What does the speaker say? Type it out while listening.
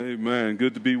Amen.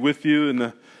 Good to be with you in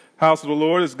the house of the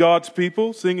Lord as God's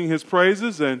people, singing his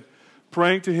praises and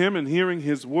praying to him and hearing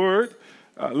his word.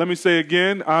 Let me say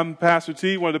again, I'm Pastor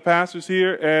T, one of the pastors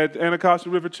here at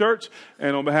Anacostia River Church.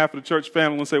 And on behalf of the church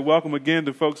family, I want to say welcome again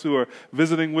to folks who are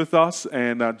visiting with us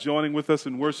and joining with us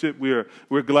in worship.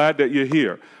 We're glad that you're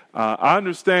here. I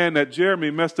understand that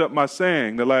Jeremy messed up my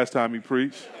saying the last time he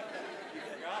preached.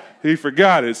 He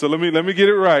forgot it. So let me get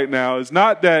it right now. It's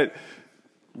not that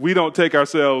we don't take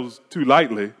ourselves too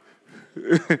lightly.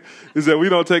 It's that we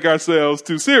don't take ourselves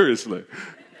too seriously.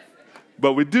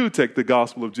 But we do take the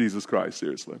gospel of Jesus Christ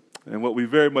seriously. And what we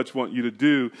very much want you to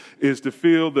do is to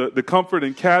feel the comfort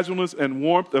and casualness and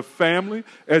warmth of family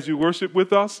as you worship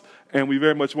with us. And we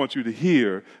very much want you to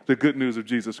hear the good news of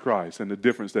Jesus Christ and the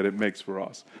difference that it makes for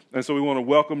us. And so we want to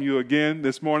welcome you again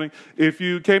this morning. If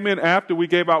you came in after we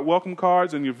gave out welcome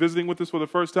cards and you're visiting with us for the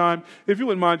first time, if you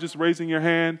wouldn't mind just raising your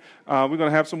hand, we're going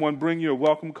to have someone bring you a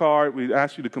welcome card. We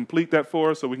ask you to complete that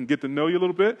for us so we can get to know you a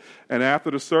little bit. And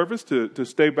after the service, to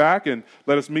stay back and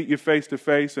let us meet you face to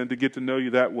face and to get to know you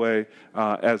that way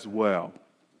as well.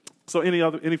 So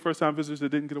any first-time visitors that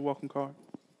didn't get a welcome card?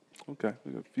 Okay,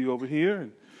 we got a few over here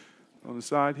and on the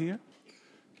side here.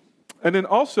 And then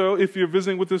also, if you're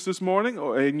visiting with us this morning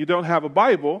and you don't have a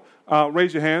Bible,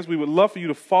 raise your hands. We would love for you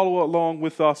to follow along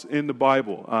with us in the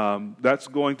Bible. That's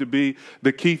going to be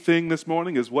the key thing this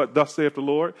morning is what thus saith the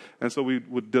Lord. And so we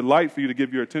would delight for you to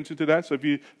give your attention to that. So if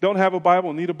you don't have a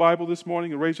Bible, need a Bible this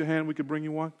morning, and raise your hand, we could bring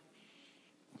you one.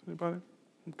 Anybody?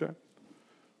 Okay.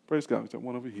 Praise God. We've got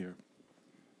one over here.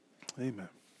 Amen.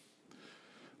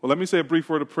 Well, let me say a brief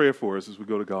word of prayer for us as we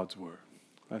go to God's Word.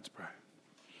 Let's pray.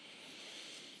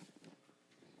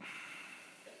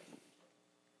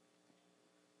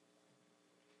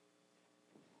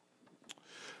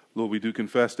 Lord, we do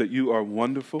confess that you are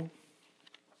wonderful,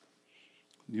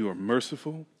 you are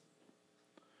merciful,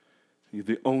 you're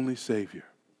the only Savior.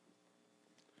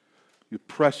 You're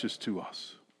precious to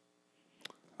us,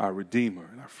 our Redeemer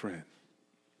and our friend.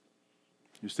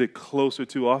 You stick closer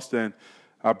to us than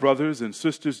our brothers and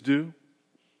sisters do.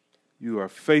 You are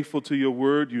faithful to your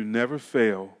word. You never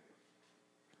fail.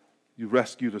 You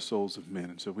rescue the souls of men,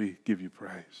 and so we give you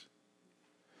praise.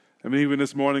 I mean, even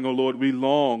this morning, oh Lord, we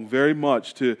long very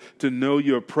much to know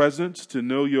your presence, to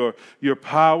know your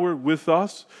power with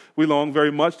us. We long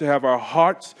very much to have our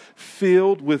hearts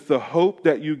filled with the hope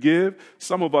that you give.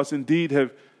 Some of us indeed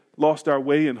have lost our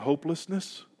way in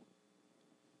hopelessness,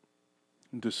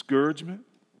 in discouragement,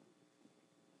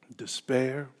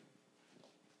 despair.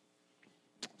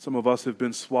 Some of us have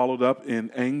been swallowed up in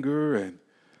anger and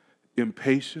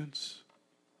impatience.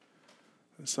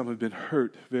 And some have been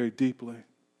hurt very deeply.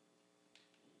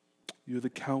 You're the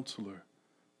counselor,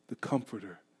 the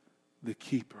comforter, the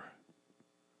keeper.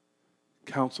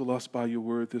 Counsel us by your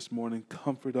word this morning.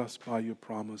 Comfort us by your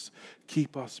promise.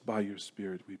 Keep us by your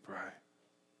spirit, we pray.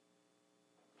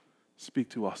 Speak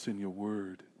to us in your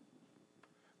word.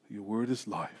 Your word is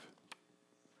life.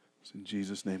 It's in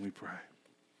Jesus' name we pray.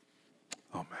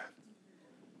 Amen.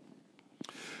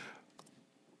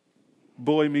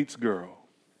 Boy meets girl.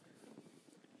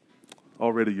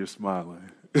 Already you're smiling.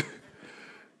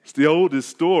 It's the oldest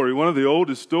story, one of the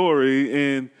oldest stories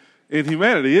in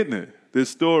humanity, isn't it? This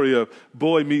story of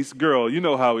boy meets girl. You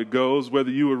know how it goes, whether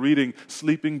you were reading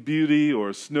Sleeping Beauty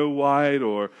or Snow White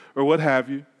or what have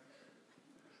you.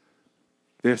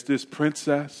 There's this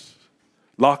princess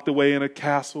locked away in a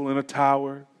castle in a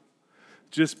tower,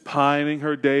 just pining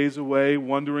her days away,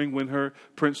 wondering when her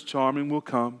Prince Charming will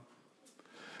come.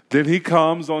 Then he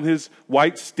comes on his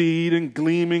white steed and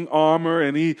gleaming armor,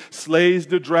 and he slays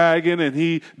the dragon, and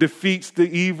he defeats the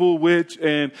evil witch,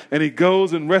 and he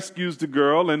goes and rescues the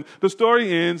girl. And the story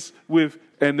ends with,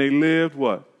 and they lived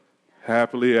what?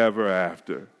 Happily ever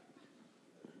after.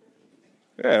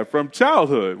 Yeah, from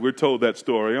childhood, we're told that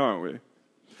story, aren't we?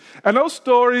 And those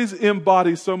stories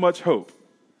embody so much hope.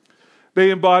 They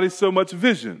embody so much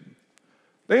vision.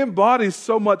 They embody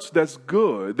so much that's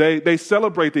good. They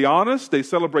celebrate the honest. They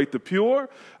celebrate the pure.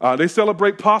 They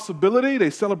celebrate possibility. They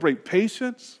celebrate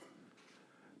patience.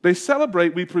 They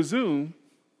celebrate, we presume,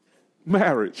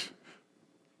 marriage.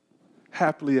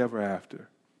 Happily ever after.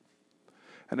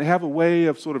 And they have a way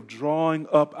of sort of drawing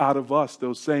up out of us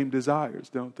those same desires,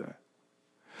 don't they?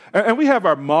 And we have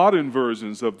our modern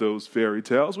versions of those fairy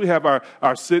tales. We have our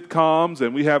sitcoms,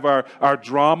 and we have our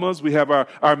dramas. We have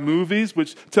our movies,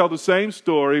 which tell the same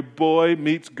story, boy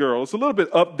meets girl. It's a little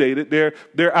bit updated.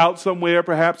 They're out somewhere,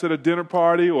 perhaps at a dinner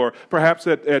party or perhaps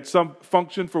at some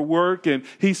function for work, and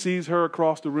he sees her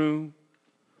across the room.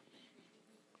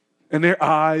 And their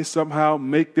eyes somehow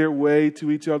make their way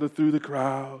to each other through the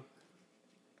crowd.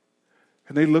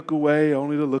 And they look away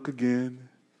only to look again.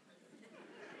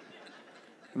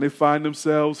 And they find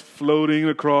themselves floating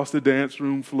across the dance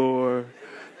room floor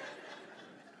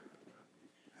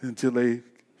until they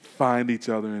find each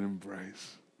other and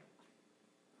embrace.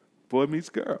 Boy meets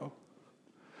girl.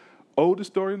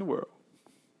 Oldest story in the world.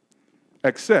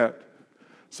 Except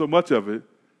so much of it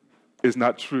is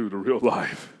not true to real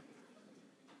life.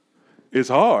 It's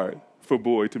hard for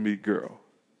boy to meet girl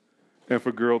and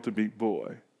for girl to meet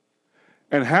boy.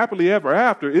 And happily ever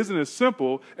after isn't as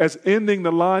simple as ending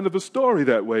the line of the story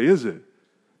that way, is it?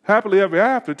 Happily ever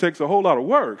after takes a whole lot of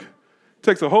work.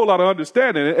 Takes a whole lot of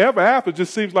understanding. And ever after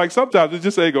just seems like sometimes it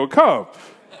just ain't gonna come.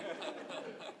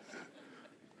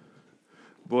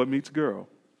 Boy meets girl.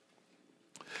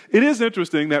 It is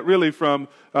interesting that really from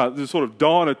the sort of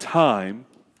dawn of time,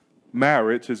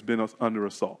 marriage has been under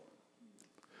assault.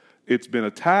 It's been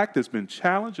attacked, it's been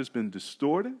challenged, it's been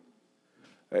distorted.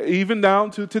 Even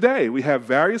down to today, we have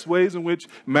various ways in which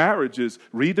marriage is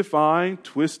redefined,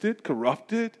 twisted,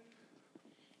 corrupted,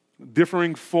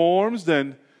 differing forms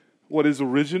than what is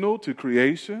original to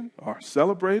creation are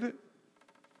celebrated.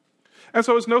 And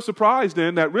so it's no surprise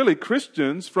then that really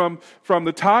Christians, from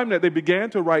the time that they began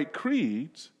to write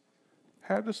creeds,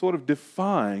 had to sort of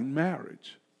define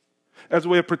marriage as a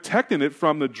way of protecting it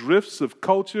from the drifts of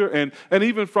culture and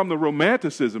even from the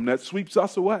romanticism that sweeps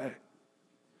us away.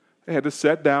 They had to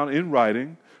set down in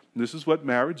writing, this is what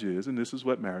marriage is and this is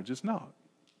what marriage is not.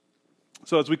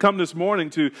 So as we come this morning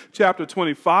to chapter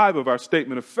 25 of our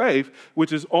statement of faith,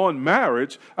 which is on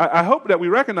marriage, I hope that we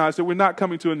recognize that we're not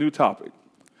coming to a new topic.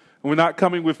 We're not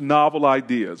coming with novel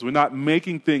ideas. We're not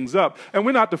making things up. And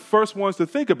we're not the first ones to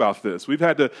think about this. We've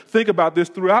had to think about this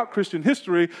throughout Christian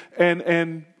history,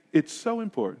 and it's so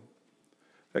important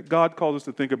that God calls us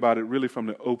to think about it really from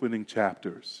the opening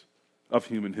chapters of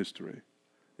human history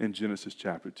in Genesis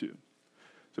chapter 2.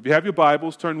 So if you have your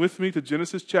Bibles, turn with me to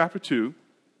Genesis chapter 2.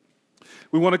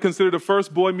 We want to consider the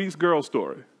first boy meets girl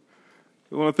story.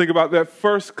 We want to think about that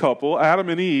first couple, Adam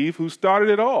and Eve, who started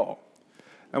it all.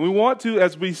 And we want to,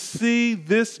 as we see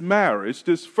this marriage,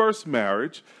 this first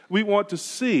marriage, we want to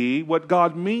see what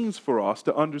God means for us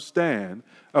to understand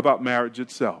about marriage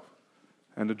itself.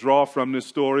 And to draw from this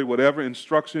story whatever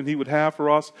instruction he would have for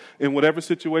us in whatever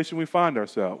situation we find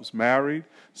ourselves, married,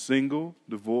 single,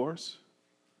 divorced,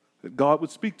 that God would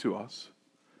speak to us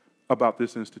about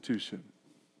this institution.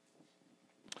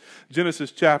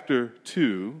 Genesis chapter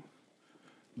 2,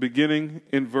 beginning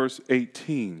in verse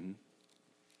 18.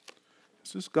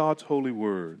 This is God's holy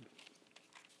word.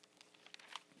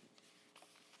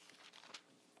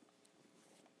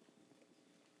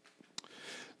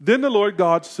 Then the Lord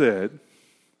God said,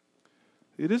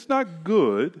 "It is not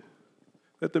good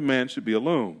that the man should be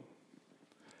alone.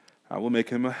 I will make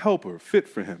him a helper fit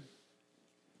for him."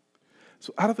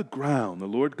 So out of the ground the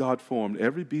Lord God formed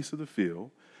every beast of the field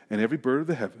and every bird of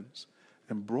the heavens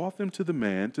and brought them to the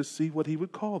man to see what he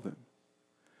would call them.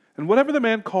 And whatever the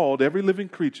man called every living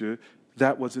creature,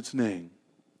 that was its name.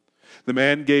 The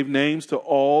man gave names to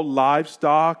all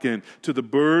livestock and to the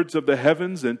birds of the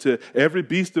heavens and to every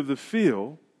beast of the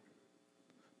field.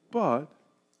 But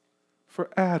for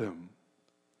Adam,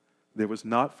 there was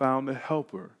not found a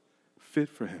helper fit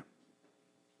for him.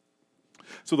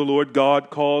 So the Lord God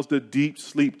caused a deep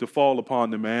sleep to fall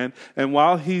upon the man, and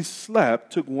while he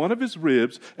slept, took one of his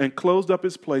ribs and closed up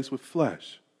his place with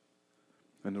flesh.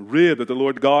 And the rib that the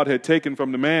Lord God had taken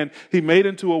from the man, he made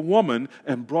into a woman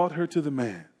and brought her to the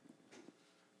man.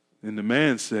 And the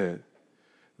man said,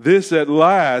 "This at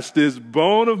last is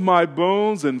bone of my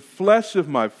bones and flesh of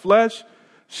my flesh.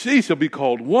 She shall be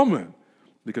called woman,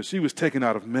 because she was taken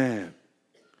out of man.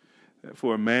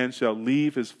 Therefore a man shall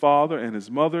leave his father and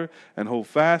his mother and hold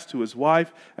fast to his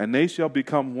wife, and they shall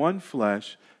become one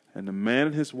flesh. And the man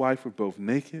and his wife were both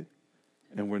naked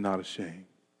and were not ashamed."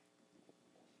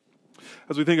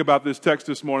 As we think about this text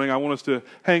this morning, I want us to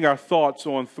hang our thoughts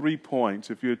on 3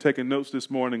 points. If you're taking notes this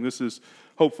morning, this is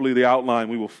hopefully the outline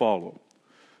we will follow.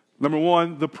 Number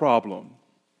 1, the problem.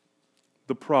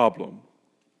 The problem.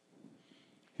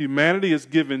 Humanity is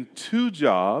given 2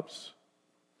 jobs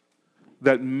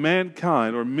that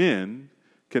mankind or men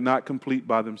cannot complete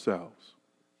by themselves.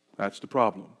 That's the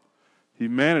problem.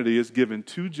 Humanity is given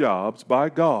 2 jobs by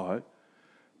God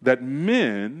that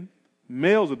men,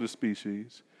 males of the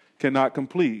species, cannot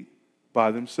complete by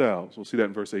themselves. We'll see that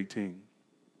in verse 18.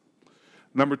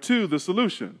 Number 2, the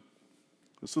solution.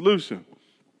 The solution.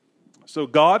 So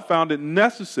God found it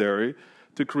necessary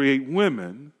to create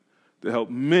women to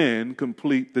help men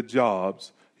complete the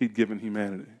jobs he'd given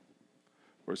humanity.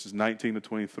 Verses 19 to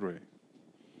 23.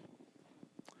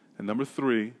 And number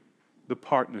 3, the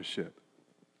partnership.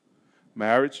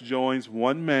 Marriage joins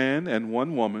one man and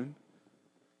one woman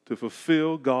to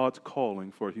fulfill God's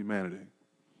calling for humanity.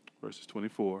 Verses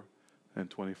 24 and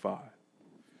 25.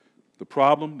 The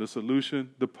problem, the solution,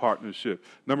 the partnership.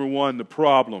 Number one, the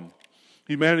problem.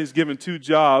 Humanity is given two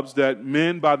jobs that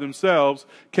men by themselves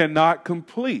cannot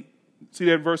complete. See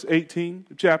that in verse 18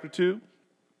 of chapter 2?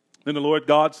 Then the Lord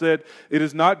God said, "It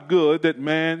is not good that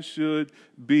man should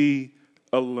be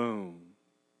alone."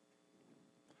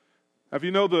 Now, if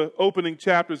you know the opening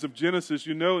chapters of Genesis,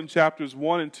 you know in chapters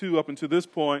 1 and 2 up until this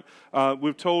point,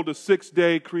 we're told the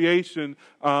 6-day creation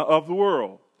of the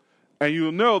world. And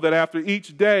you'll know that after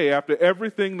each day, after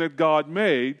everything that God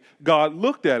made, God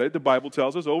looked at it, the Bible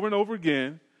tells us over and over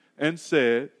again, and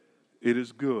said, "It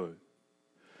is good."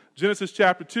 Genesis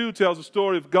chapter 2 tells the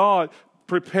story of God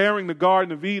preparing the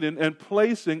Garden of Eden and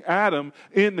placing Adam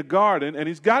in the garden. And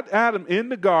he's got Adam in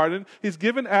the garden. He's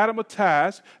given Adam a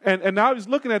task. And now he's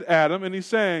looking at Adam and he's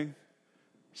saying,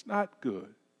 it's not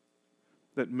good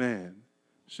that man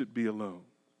should be alone.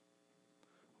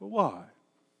 Well, why?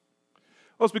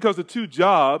 Well, it's because the two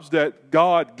jobs that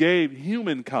God gave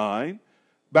humankind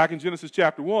back in Genesis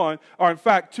chapter 1 are in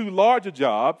fact too large a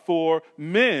job for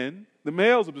men, the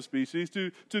males of the species,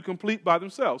 to complete by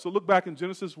themselves. So look back in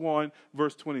Genesis 1,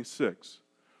 verse 26.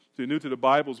 So you're new to the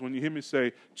Bibles, when you hear me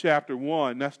say chapter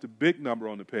 1, that's the big number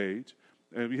on the page.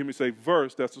 And if you hear me say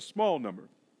verse, that's a small number.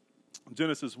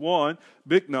 Genesis 1,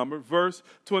 big number, verse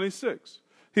 26.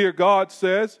 Here God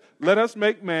says, "Let us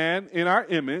make man in our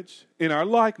image, in our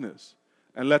likeness,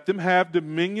 and let them have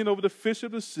dominion over the fish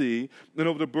of the sea, and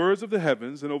over the birds of the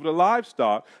heavens, and over the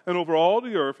livestock, and over all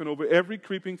the earth, and over every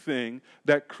creeping thing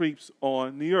that creeps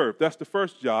on the earth." That's the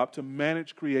first job, to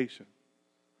manage creation.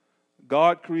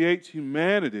 God creates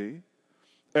humanity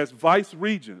as vice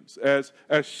regents, as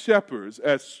shepherds,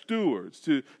 as stewards,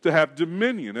 to have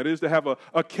dominion. That is, to have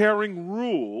a caring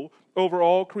rule over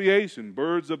all creation.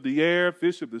 Birds of the air,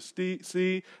 fish of the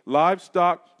sea,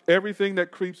 livestock, everything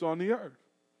that creeps on the earth.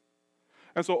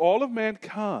 And so all of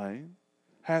mankind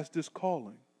has this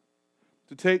calling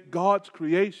to take God's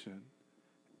creation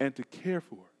and to care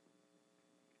for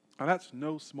it. Now that's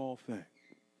no small thing.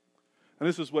 And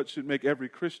this is what should make every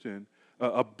Christian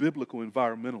a biblical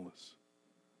environmentalist.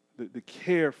 The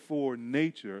care for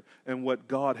nature and what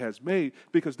God has made,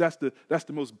 because that's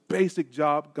the most basic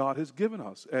job God has given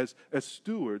us as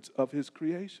stewards of His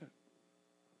creation.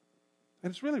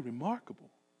 And it's really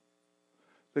remarkable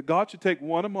that God should take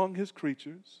one among His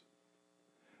creatures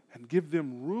and give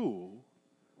them rule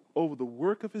over the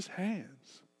work of His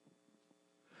hands.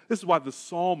 This is why the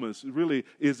psalmist really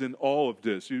is in awe of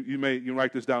this. You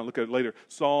write this down and look at it later.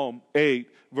 Psalm 8,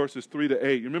 verses 3 to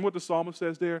 8. You remember what the psalmist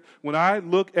says there? "When I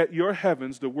look at your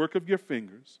heavens, the work of your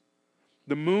fingers,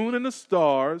 the moon and the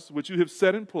stars which you have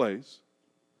set in place,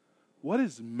 what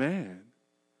is man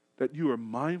that you are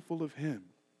mindful of him,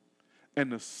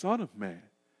 and the Son of Man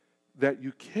that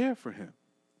you care for him?"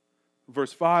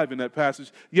 Verse 5 in that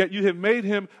passage, "Yet you have made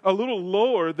him a little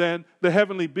lower than the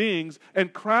heavenly beings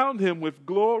and crowned him with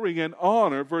glory and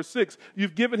honor." Verse 6,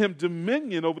 "You've given him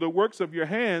dominion over the works of your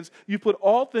hands. You put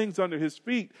all things under his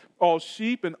feet, all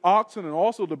sheep and oxen and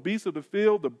also the beasts of the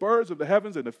field, the birds of the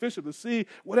heavens and the fish of the sea,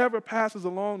 whatever passes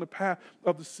along the path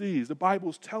of the seas." The Bible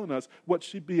is telling us what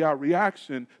should be our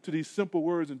reaction to these simple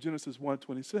words in Genesis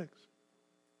 1:26.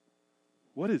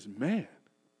 What is man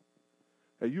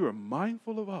that you are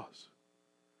mindful of us?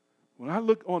 When I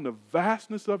look on the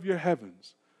vastness of your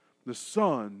heavens, the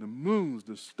sun, the moons,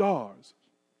 the stars,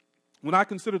 when I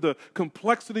consider the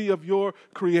complexity of your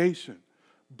creation,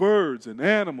 birds and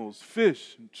animals,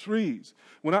 fish and trees,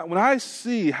 when I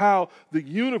see how the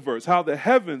universe, how the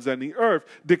heavens and the earth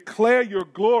declare your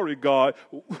glory, God,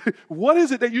 what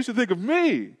is it that you should think of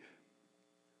me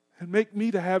and make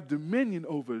me to have dominion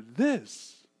over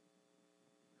this?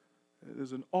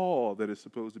 There's an awe that is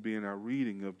supposed to be in our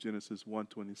reading of Genesis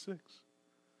 1:26.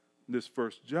 This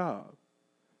first job,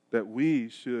 that we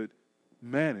should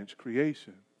manage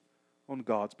creation on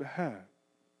God's behalf.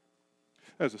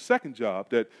 There's a second job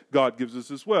that God gives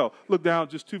us as well. Look down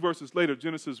just 2 verses later,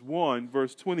 Genesis 1,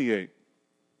 verse 28.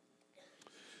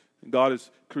 God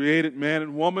has created man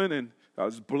and woman, and God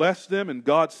has blessed them, and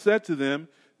God said to them,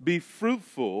 "Be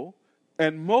fruitful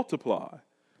and multiply,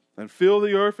 and fill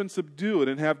the earth and subdue it,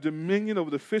 and have dominion over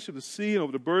the fish of the sea, and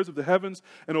over the birds of the heavens,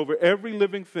 and over every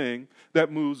living thing that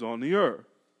moves on the earth."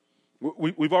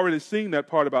 We've already seen that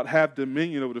part about have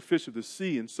dominion over the fish of the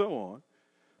sea and so on.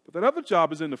 But that other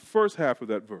job is in the first half of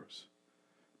that verse.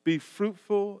 Be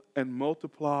fruitful and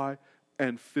multiply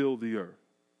and fill the earth.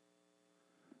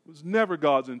 It was never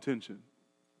God's intention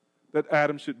that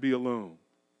Adam should be alone,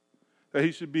 that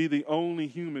he should be the only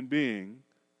human being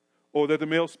or that the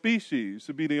male species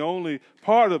should be the only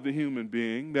part of the human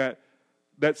being that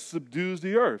subdues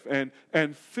the earth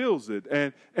and fills it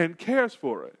and cares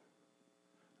for it.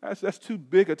 That's too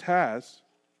big a task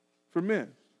for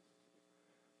men.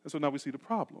 And so now we see the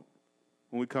problem.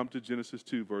 When we come to Genesis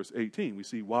 2, verse 18, we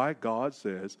see why God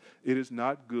says it is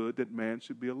not good that man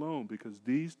should be alone, because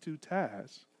these two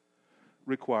tasks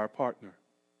require a partner,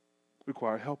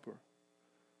 require a helper.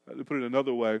 To put it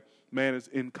another way, man is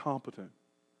incompetent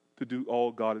to do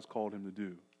all God has called him to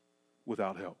do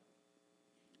without help.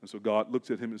 And so God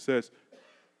looks at him and says,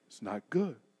 it's not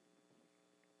good.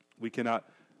 We cannot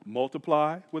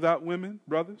multiply without women,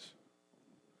 brothers,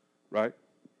 right?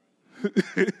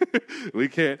 We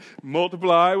can't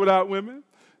multiply without women.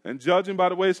 And judging by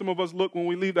the way some of us look when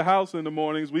we leave the house in the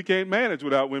mornings, we can't manage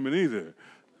without women either.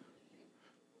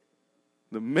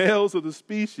 The males of the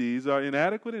species are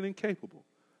inadequate and incapable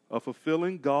of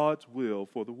fulfilling God's will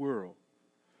for the world.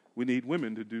 We need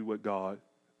women to do what God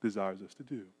desires us to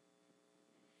do.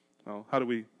 Now, how do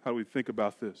we think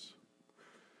about this?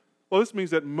 Well, this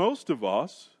means that most of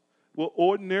us will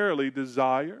ordinarily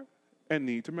desire and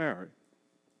need to marry.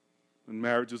 And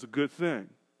marriage is a good thing.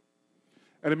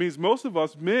 And it means most of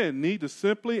us men need to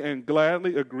simply and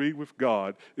gladly agree with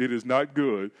God. It is not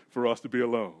good for us to be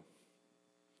alone.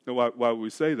 Now, why would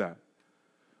we say that?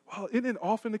 Well, isn't it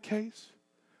often the case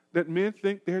that men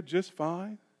think they're just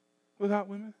fine without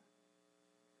women?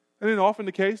 Isn't it often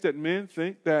the case that men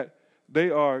think that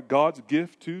they are God's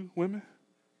gift to women?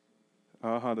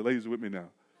 The ladies are with me now.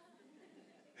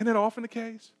 Isn't that often the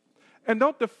case? And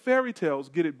don't the fairy tales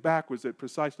get it backwards at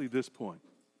precisely this point?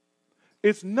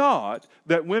 It's not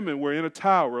that women were in a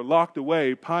tower locked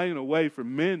away, pining away for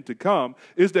men to come.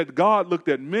 It's that God looked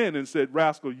at men and said,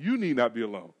 rascal, you need not be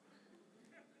alone.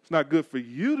 It's not good for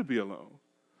you to be alone.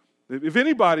 If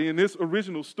anybody in this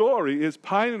original story is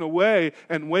pining away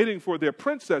and waiting for their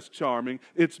Princess Charming,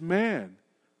 it's man,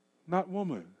 not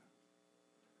woman.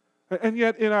 And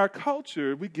yet in our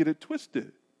culture, we get it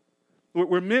twisted.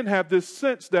 Where men have this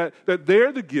sense that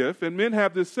they're the gift, and men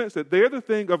have this sense that they're the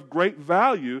thing of great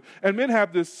value, and men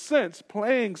have this sense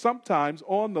playing sometimes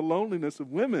on the loneliness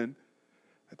of women,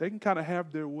 that they can kind of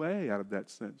have their way out of that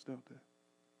sense, don't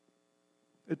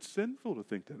they? It's sinful to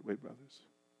think that way, brothers.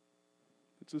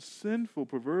 It's a sinful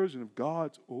perversion of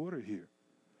God's order here,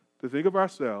 to think of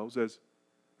ourselves as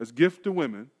gift to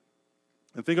women,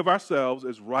 and think of ourselves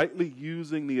as rightly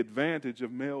using the advantage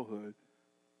of malehood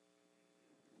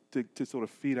to sort of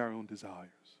feed our own desires.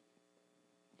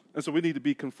 And so we need to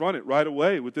be confronted right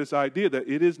away with this idea that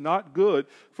it is not good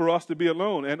for us to be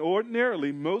alone. And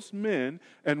ordinarily, most men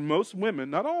and most women,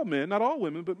 not all men, not all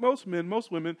women, but most men,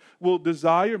 most women will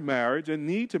desire marriage and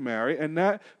need to marry, and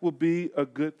that will be a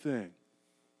good thing.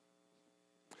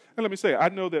 And let me say, I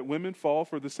know that women fall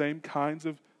for the same kinds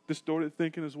of distorted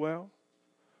thinking as well.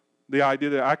 The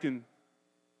idea that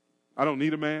I don't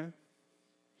need a man.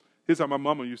 Here's how my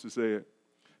mama used to say it.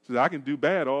 She said, I can do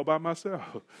bad all by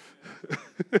myself.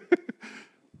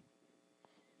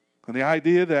 And the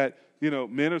idea that,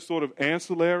 men are sort of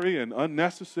ancillary and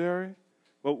unnecessary,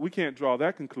 well, we can't draw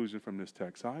that conclusion from this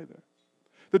text either.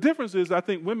 The difference is, I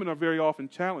think women are very often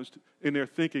challenged in their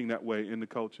thinking that way in the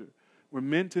culture, where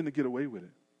men tend to get away with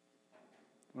it.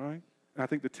 All right? And I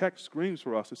think the text screams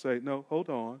for us to say, no, hold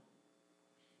on.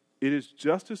 It is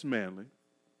just as manly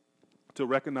to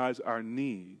recognize our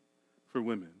need for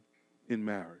women in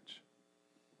marriage.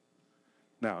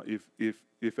 Now,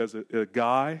 if as a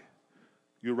guy,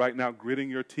 you're right now gritting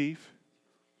your teeth,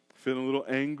 feeling a little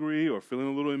angry or feeling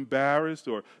a little embarrassed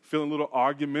or feeling a little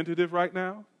argumentative right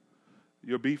now,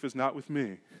 your beef is not with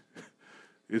me.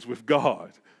 It's with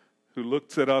God, who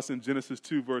looks at us in Genesis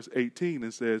 2, verse 18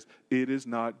 and says, it is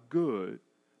not good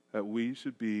that we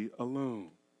should be alone.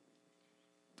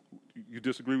 You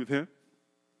disagree with him?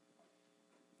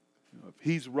 If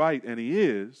he's right, and he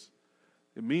is,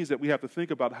 it means that we have to think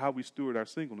about how we steward our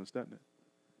singleness, doesn't it?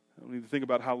 We need to think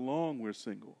about how long we're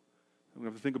single. We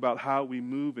have to think about how we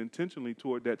move intentionally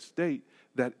toward that state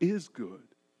that is good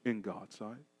in God's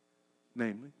sight,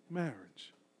 namely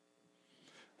marriage.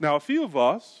 Now, a few of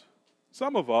us,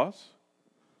 some of us,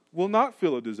 will not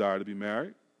feel a desire to be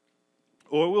married,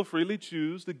 or will freely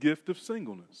choose the gift of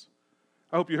singleness.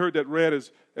 I hope you heard that read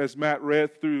as Matt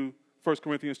read through 1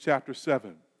 Corinthians chapter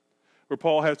 7. Where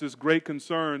Paul has this great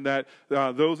concern that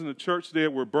those in the church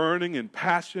there were burning in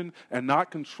passion and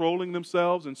not controlling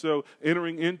themselves, and so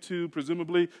entering into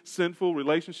presumably sinful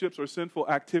relationships or sinful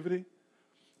activity.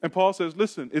 And Paul says,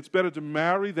 listen, it's better to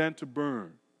marry than to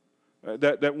burn.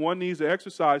 That one needs to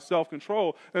exercise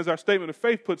self-control. As our statement of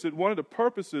faith puts it, one of the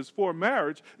purposes for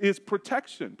marriage is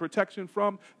protection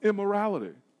from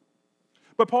immorality.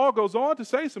 But Paul goes on to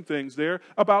say some things there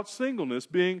about singleness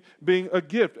being a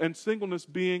gift and singleness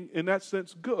being, in that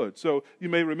sense, good. So you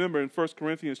may remember in 1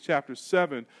 Corinthians chapter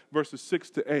 7, verses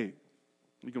 6 to 8.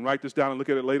 You can write this down and look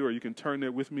at it later, or you can turn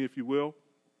there with me if you will,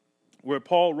 where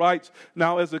Paul writes,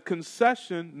 "Now as a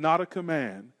concession, not a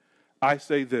command, I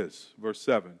say this," verse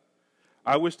 7,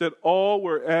 "I wish that all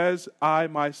were as I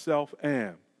myself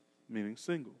am," meaning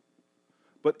single.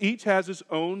 "But each has his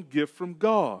own gift from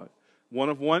God, one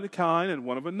of one kind and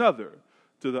one of another.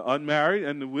 To the unmarried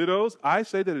and the widows, I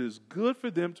say that it is good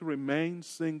for them to remain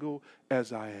single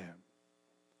as I am."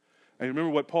 And remember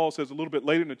what Paul says a little bit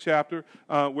later in the chapter,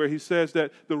 where he says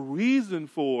that the reason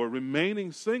for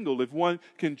remaining single, if one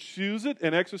can choose it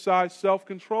and exercise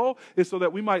self-control, is so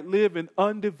that we might live in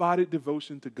undivided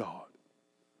devotion to God.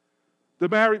 The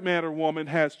married man or woman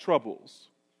has troubles,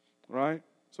 right?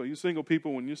 So you single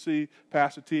people, when you see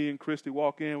Pastor T and Christy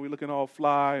walk in, we're looking all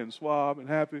fly and suave and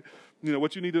happy. You know,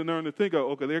 what you need to learn to think of,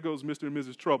 okay, there goes Mr. and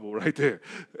Mrs. Trouble right there.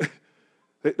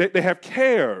 They have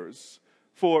cares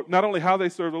for not only how they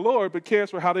serve the Lord, but cares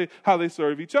for how they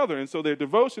serve each other. And so their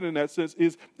devotion in that sense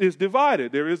is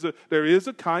divided. There is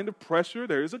a kind of pressure,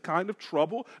 there is a kind of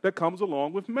trouble that comes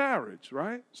along with marriage,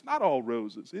 right? It's not all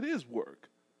roses. It is work.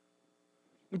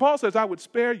 And Paul says, I would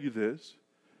spare you this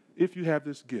if you have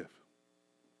this gift.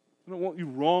 I don't want you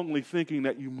wrongly thinking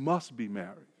that you must be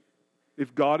married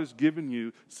if God has given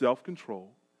you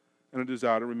self-control and a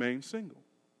desire to remain single.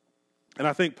 And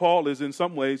I think Paul is in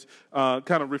some ways kind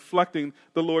of reflecting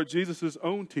the Lord Jesus'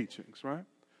 own teachings, right?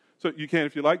 So you can,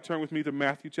 if you like, turn with me to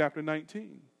Matthew chapter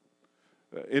 19.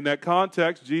 In that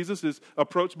context, Jesus is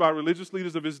approached by religious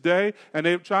leaders of his day, and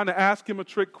they're trying to ask him a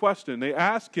trick question. They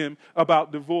ask him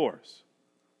about divorce.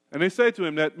 And they say to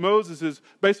him that Moses has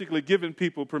basically given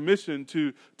people permission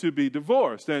to be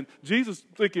divorced. And Jesus,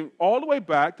 thinking all the way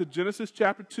back to Genesis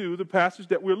chapter 2, the passage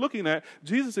that we're looking at,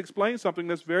 Jesus explains something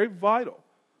that's very vital.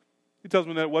 He tells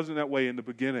them that it wasn't that way in the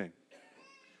beginning.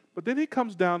 But then he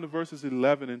comes down to verses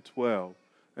 11 and 12,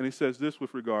 and he says this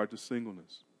with regard to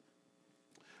singleness.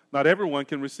 Not everyone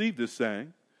can receive this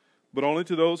saying, but only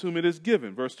to those whom it is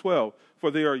given. Verse 12,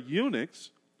 for they are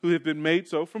eunuchs who have been made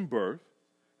so from birth,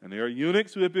 and there are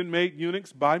eunuchs who have been made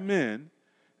eunuchs by men,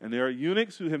 and there are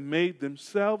eunuchs who have made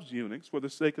themselves eunuchs for the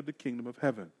sake of the kingdom of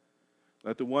heaven.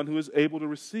 Let the one who is able to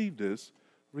receive this,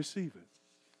 receive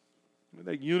it.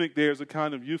 That eunuch there is a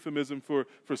kind of euphemism for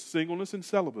singleness and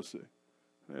celibacy.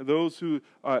 Those who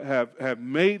have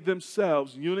made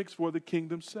themselves eunuchs for the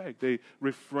kingdom's sake. They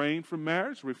refrain from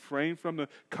marriage, refrain from the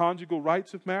conjugal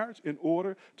rights of marriage in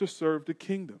order to serve the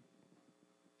kingdom.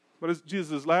 But as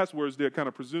Jesus' last words there kind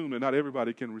of presume that not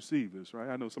everybody can receive this, right?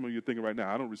 I know some of you are thinking right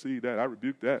now, I don't receive that, I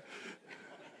rebuke that.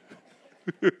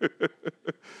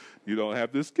 You don't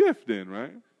have this gift then,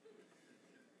 right?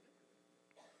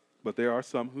 But there are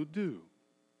some who do.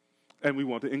 And we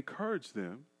want to encourage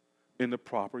them in the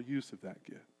proper use of that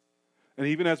gift. And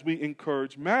even as we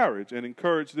encourage marriage and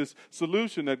encourage this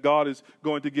solution that God is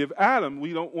going to give Adam,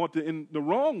 we don't want to, in the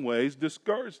wrong ways,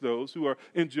 discourage those who are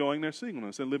enjoying their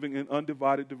singleness and living in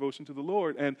undivided devotion to the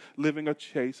Lord and living a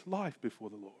chaste life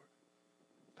before the Lord.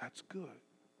 That's good.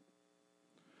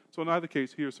 So in either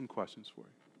case, here are some questions for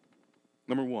you.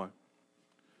 Number one,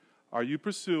 are you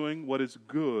pursuing what is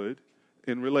good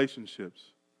in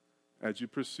relationships as you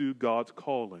pursue God's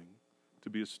calling to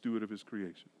be a steward of his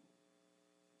creation?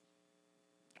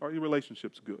 Are your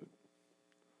relationships good?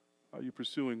 Are you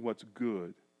pursuing what's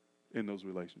good in those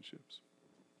relationships?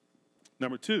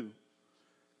 Number two,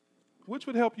 which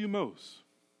would help you most?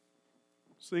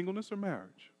 Singleness or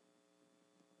marriage?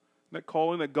 That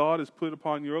calling that God has put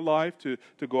upon your life to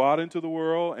go out into the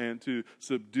world and to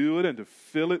subdue it and to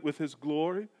fill it with his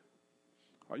glory?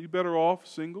 Are you better off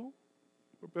single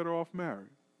or better off married?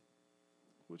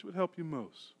 Which would help you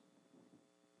most?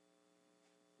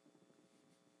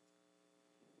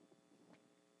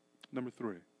 Number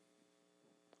three,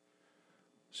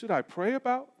 should I pray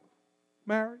about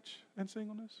marriage and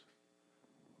singleness?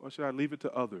 Or should I leave it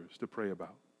to others to pray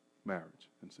about marriage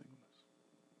and singleness?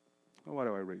 Well, why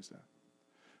do I raise that?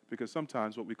 Because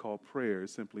sometimes what we call prayer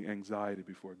is simply anxiety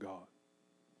before God.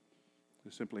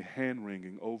 It's simply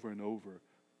hand-wringing over and over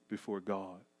before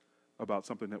God about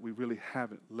something that we really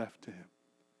haven't left to him.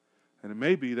 And it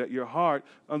may be that your heart,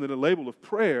 under the label of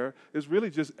prayer, is really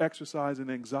just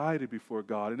exercising anxiety before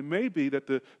God. And it may be that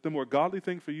the more godly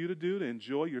thing for you to do to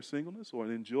enjoy your singleness or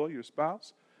to enjoy your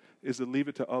spouse is to leave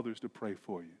it to others to pray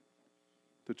for you.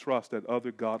 To trust that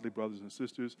other godly brothers and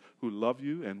sisters who love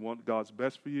you and want God's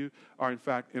best for you are in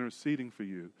fact interceding for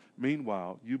you.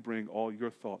 Meanwhile, you bring all your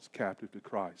thoughts captive to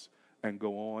Christ and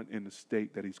go on in the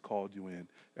state that he's called you in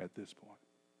at this point.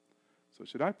 So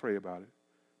should I pray about it?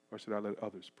 or should I let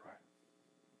others pray?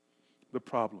 The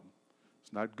problem.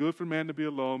 It's not good for man to be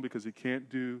alone because he can't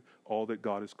do all that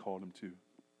God has called him to.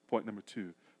 Point number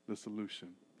 2, the solution.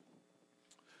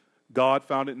 God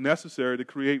found it necessary to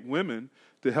create women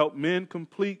to help men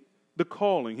complete the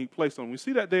calling he placed on them. We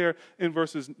see that there in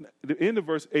the end of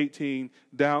verse 18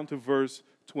 down to verse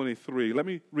 23. Let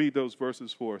me read those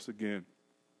verses for us again.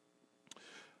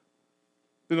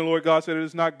 Then the Lord God said, "It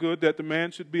is not good that the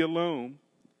man should be alone.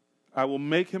 I will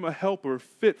make him a helper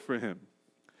fit for him."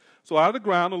 So out of the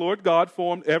ground the Lord God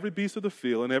formed every beast of the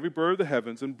field and every bird of the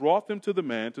heavens and brought them to the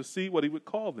man to see what he would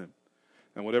call them.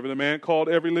 And whatever the man called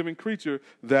every living creature,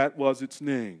 that was its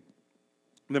name.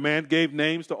 The man gave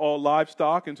names to all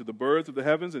livestock and to the birds of the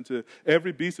heavens and to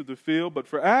every beast of the field. But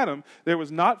for Adam there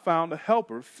was not found a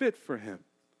helper fit for him.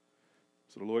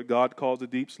 So the Lord God caused a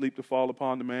deep sleep to fall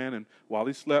upon the man, and while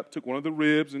he slept, took one of the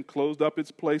ribs and closed up its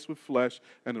place with flesh.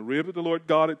 And the rib that the Lord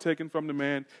God had taken from the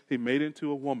man, he made into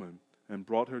a woman and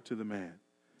brought her to the man.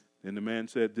 Then the man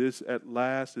said, "This at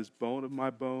last is bone of my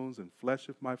bones and flesh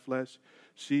of my flesh.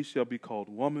 She shall be called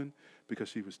woman because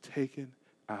she was taken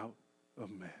out of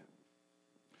man."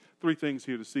 3 things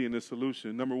here to see in this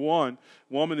solution. Number 1,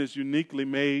 woman is uniquely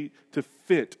made to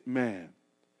fit man.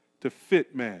 To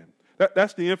fit man.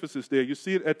 That's the emphasis there. You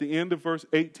see it at the end of verse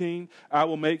 18. I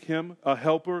will make him a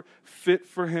helper fit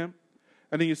for him.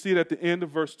 And then you see it at the end of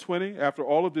verse 20. After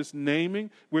all of this naming,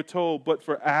 we're told, but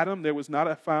for Adam there was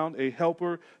not found a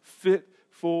helper fit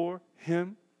for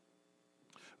him.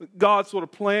 God's sort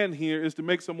of plan here is to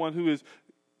make someone who is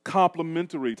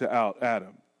complementary to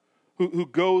Adam, who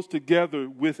goes together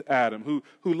with Adam,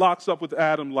 who locks up with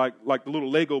Adam like the little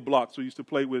Lego blocks we used to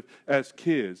play with as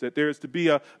kids, that there is to be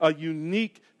a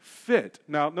unique fit.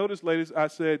 Now, notice, ladies, I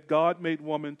said God made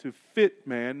woman to fit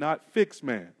man, not fix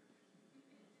man.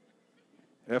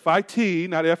 F-I-T,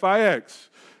 not F-I-X.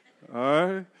 All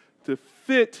right? To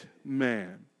fit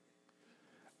man.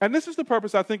 And this is the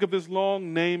purpose, I think, of this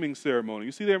long naming ceremony.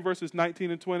 You see there in verses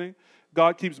 19 and 20?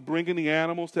 God keeps bringing the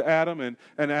animals to Adam, and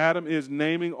Adam is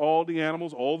naming all the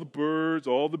animals, all the birds,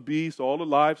 all the beasts, all the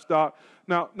livestock.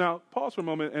 Now, pause for a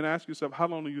moment and ask yourself, how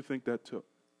long do you think that took?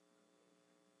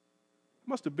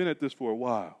 Must have been at this for a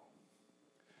while.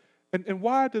 And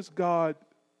why does God,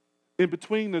 in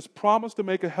between this promise to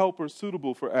make a helper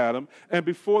suitable for Adam and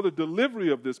before the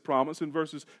delivery of this promise in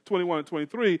verses 21 and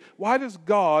 23, why does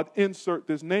God insert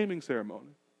this naming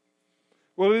ceremony?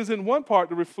 Well, it is in one part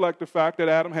to reflect the fact that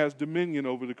Adam has dominion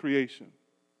over the creation.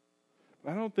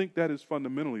 But I don't think that is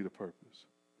fundamentally the purpose.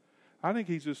 I think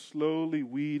he's just slowly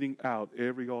weeding out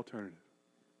every alternative.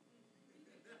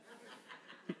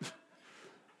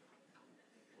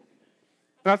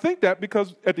 And I think that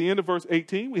because at the end of verse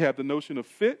 18, we have the notion of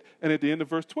fit, and at the end of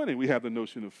verse 20, we have the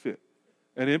notion of fit.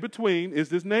 And in between is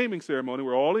this naming ceremony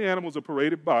where all the animals are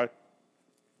paraded by,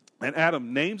 and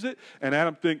Adam names it, and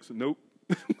Adam thinks, nope,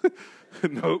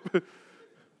 nope,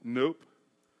 nope,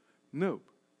 nope.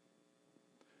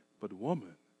 But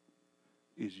woman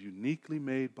is uniquely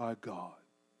made by God,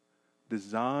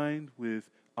 designed with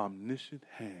omniscient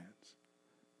hands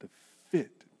to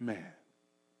fit man,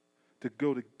 to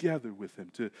go together with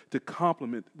him, to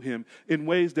complement him in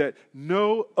ways that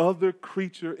no other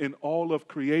creature in all of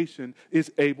creation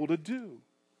is able to do.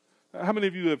 How many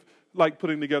of you have liked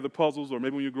putting together puzzles, or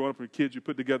maybe when you're growing up with kids, you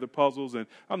put together puzzles, and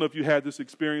I don't know if you had this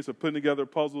experience of putting together a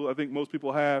puzzle. I think most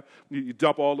people have. You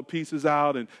dump all the pieces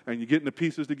out, and you're getting the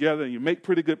pieces together, and you make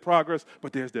pretty good progress,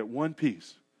 but there's that one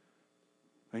piece.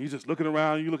 And you're just looking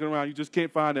around, you just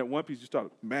can't find that one piece. You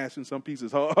start mashing some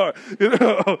pieces hard,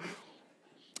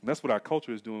 And that's what our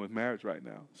culture is doing with marriage right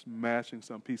now, smashing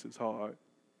some pieces hard.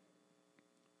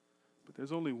 But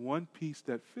there's only one piece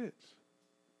that fits.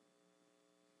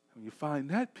 When you find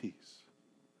that piece,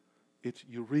 it's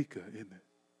eureka, isn't it?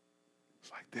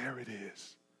 It's like, there it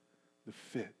is, the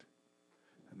fit.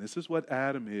 And this is what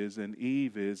Adam is and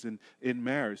Eve is in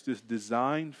marriage, this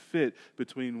design fit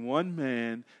between one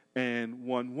man and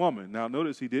one woman. Now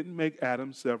notice he didn't make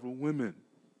Adam several women.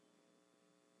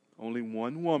 Only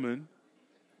one woman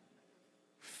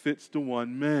fits the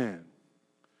one man.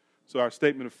 So our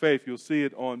statement of faith, you'll see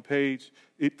it on page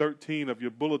 13 of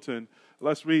your bulletin.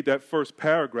 Let's read that first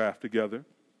paragraph together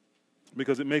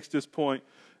because it makes this point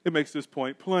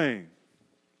plain.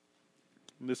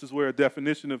 And this is where a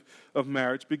definition of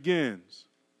marriage begins.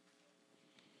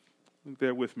 Look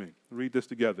there with me. Read this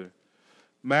together.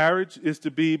 Marriage is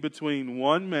to be between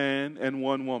one man and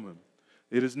one woman.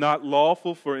 It is not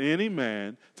lawful for any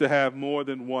man to have more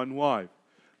than one wife,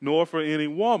 nor for any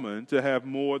woman to have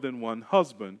more than one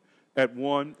husband at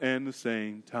one and the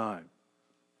same time.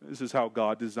 This is how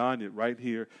God designed it right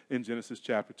here in Genesis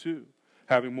chapter 2.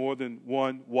 Having more than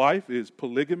one wife is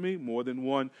polygamy. More than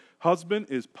one husband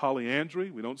is polyandry.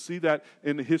 We don't see that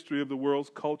in the history of the world's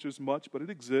cultures much, but it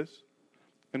exists.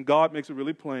 And God makes it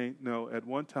really plain. No, at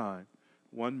one time,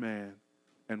 one man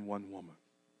and one woman.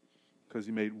 Because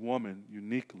he made woman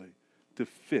uniquely to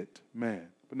fit man.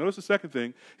 But notice the second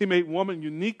thing. He made woman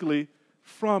uniquely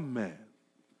from man.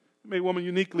 He made woman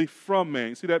uniquely from man.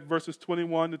 You see that verses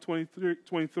 21 to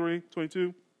 23,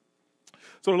 22?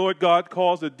 So the Lord God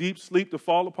caused a deep sleep to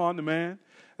fall upon the man,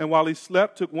 and while he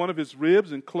slept, took one of his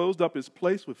ribs and closed up his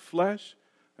place with flesh.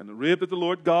 And the rib that the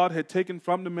Lord God had taken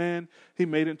from the man, he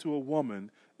made into a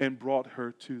woman and brought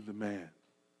her to the man.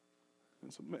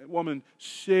 And so a woman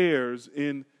shares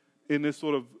in this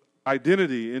sort of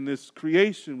identity, in this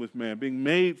creation with man, being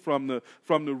made from the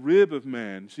rib of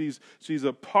man. She's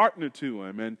a partner to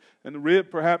him, and the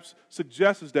rib perhaps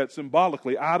suggests that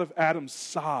symbolically, out of Adam's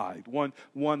side,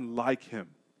 one like him.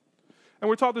 And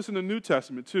we're taught this in the New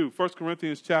Testament too. 1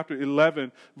 Corinthians chapter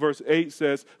 11, verse 8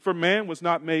 says, "For man was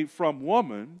not made from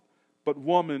woman, but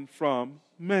woman from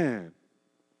man."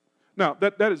 Now,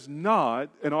 that is not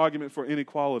an argument for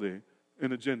inequality in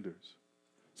the genders.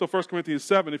 So 1 Corinthians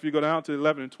 7, if you go down to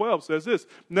 11 and 12, says this,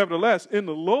 "Nevertheless, in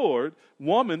the Lord,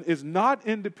 woman is not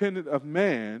independent of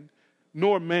man,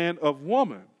 nor man of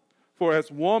woman. For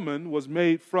as woman was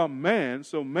made from man,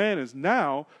 so man is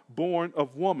now born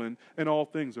of woman, and all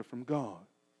things are from God."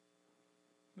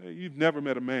 Now, you've never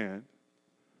met a man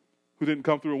who didn't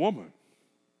come through a woman.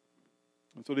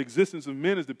 And so the existence of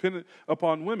men is dependent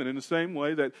upon women in the same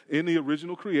way that in the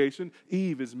original creation,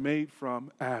 Eve is made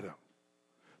from Adam.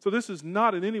 So this is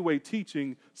not in any way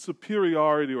teaching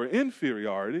superiority or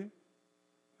inferiority.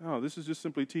 No, this is just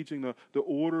simply teaching the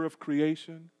order of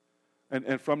creation.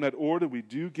 And from that order, we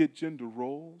do get gender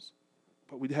roles,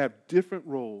 but we have different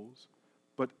roles,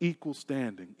 but equal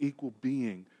standing, equal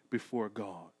being before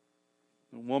God.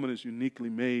 The woman is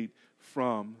uniquely made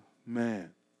from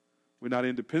man. We're not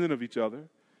independent of each other,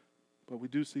 but we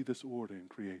do see this order in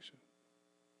creation.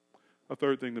 A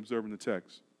third thing to observe in the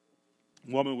text.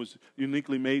 Woman was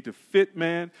uniquely made to fit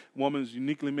man. Woman is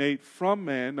uniquely made from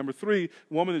man. Number 3,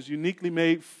 woman is uniquely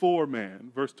made for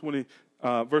man. Verse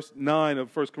 9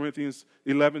 of 1 Corinthians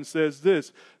 11 says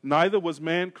this, "Neither was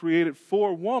man created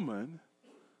for woman,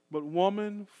 but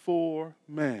woman for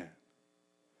man."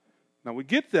 Now we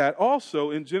get that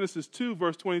also in Genesis 2,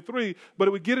 verse 23,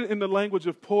 but we get it in the language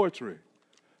of poetry.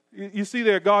 You see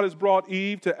there, God has brought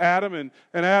Eve to Adam, and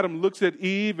Adam looks at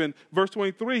Eve, and verse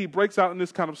 23, he breaks out in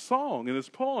this kind of song, in this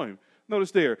poem.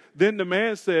 Notice there, "Then the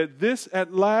man said, 'This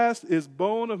at last is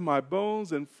bone of my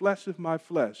bones and flesh of my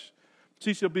flesh.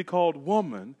 She shall be called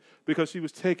woman, because she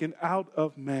was taken out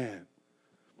of man.'"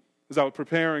 As I was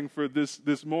preparing for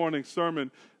this morning's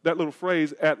sermon, that little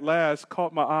phrase, "at last,"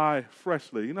 caught my eye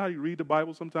freshly. You know how you read the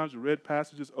Bible sometimes, you read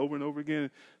passages over and over again,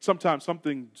 and sometimes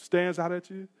something stands out at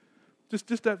you?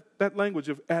 Just that language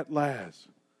of "at last."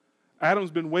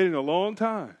 Adam's been waiting a long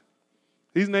time.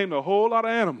 He's named a whole lot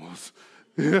of animals.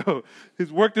 He's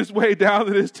worked his way down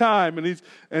to this time, and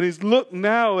he's looked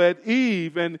now at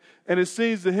Eve, and it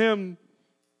seems to him,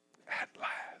 at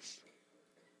last.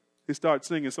 He starts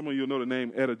singing. Some of you know the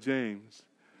name Etta James.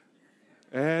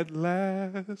 "At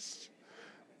last,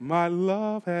 my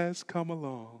love has come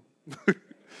along.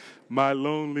 My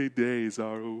lonely days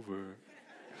are over.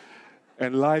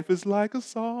 And life is like a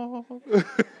song."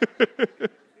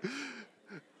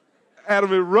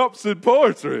 Adam erupts in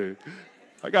poetry.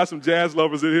 I got some jazz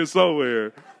lovers in here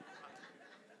somewhere.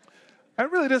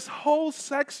 And really, this whole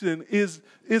section is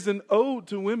an ode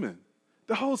to women.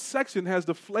 The whole section has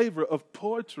the flavor of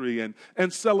poetry and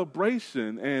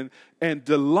celebration and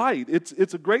delight.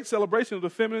 It's a great celebration of the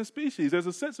feminine species. There's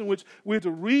a sense in which we have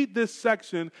to read this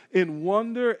section in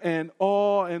wonder and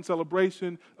awe and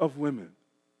celebration of women.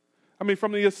 I mean,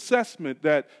 from the assessment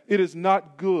that it is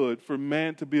not good for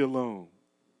man to be alone,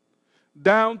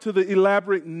 down to the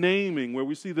elaborate naming where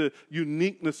we see the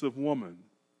uniqueness of woman,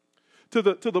 to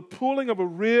the pulling of a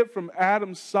rib from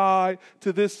Adam's side,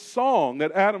 to this song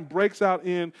that Adam breaks out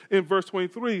in verse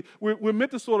 23. We're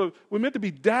meant to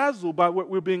be dazzled by what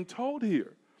we're being told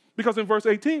here. Because in verse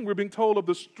 18, we're being told of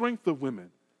the strength of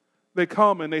women. They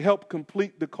come and they help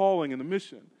complete the calling and the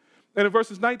mission. And in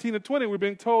verses 19 and 20, we're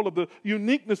being told of the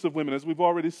uniqueness of women, as we've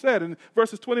already said. In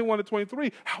verses 21 to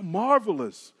 23, how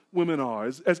marvelous women are,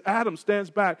 as Adam stands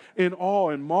back in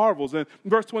awe and marvels. And in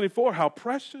verse 24, how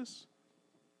precious.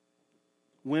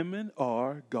 Women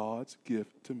are God's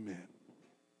gift to men.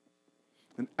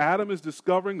 And Adam is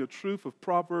discovering the truth of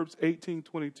Proverbs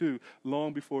 18:22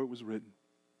 long before it was written.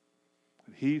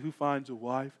 And he who finds a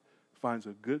wife finds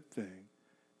a good thing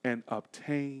and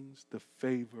obtains the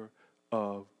favor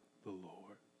of the Lord.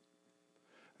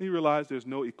 And you realize there's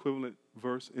no equivalent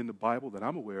verse in the Bible that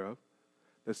I'm aware of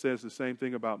that says the same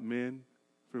thing about men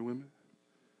for women.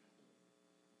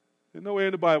 There's nowhere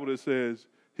in the Bible that says,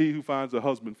 he who finds a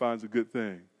husband finds a good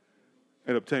thing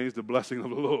and obtains the blessing of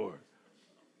the Lord.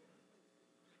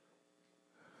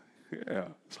 Yeah,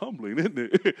 it's humbling, isn't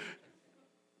it?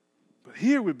 But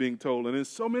here we're being told, and in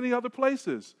so many other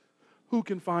places, who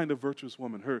can find a virtuous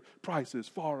woman? Her price is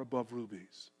far above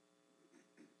rubies.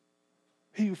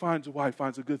 He who finds a wife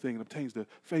finds a good thing and obtains the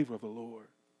favor of the Lord.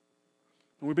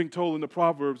 And we're being told in the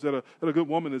Proverbs that a good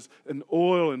woman is an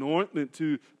oil and ointment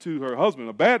to her husband.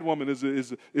 A bad woman is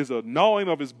a gnawing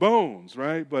of his bones,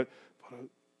 right? But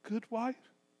a good wife,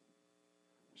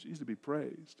 she's to be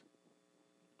praised.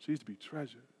 She's to be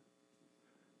treasured.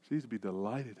 She's to be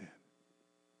delighted in.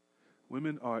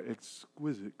 Women are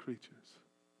exquisite creatures.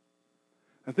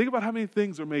 And think about how many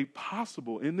things are made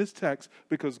possible in this text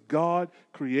because God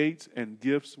creates and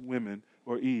gifts women,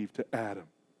 or Eve, to Adam.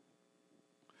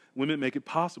 Women make it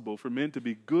possible for men to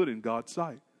be good in God's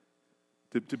sight,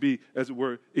 to be, as it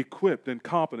were, equipped and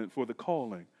competent for the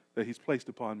calling that he's placed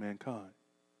upon mankind.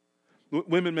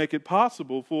 Women make it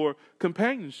possible for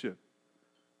companionship,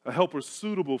 a helper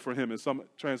suitable for him, as some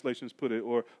translations put it,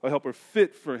 or a helper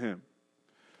fit for him.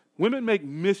 Women make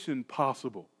mission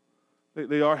possible.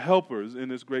 They are helpers in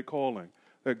this great calling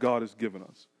that God has given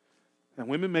us. And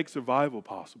women make survival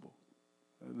possible.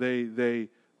 They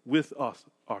with us,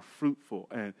 are fruitful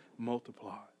and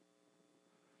multiply.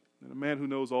 And a man who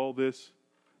knows all this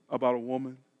about a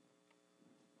woman,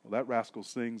 well, that rascal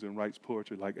sings and writes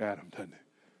poetry like Adam, doesn't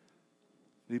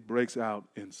he? He breaks out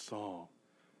in song,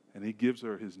 and he gives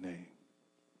her his name.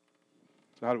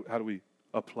 So how do we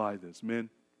apply this? Men,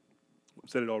 I've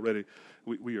said it already,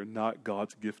 we are not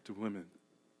God's gift to women.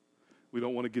 We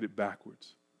don't want to get it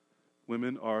backwards.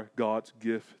 Women are God's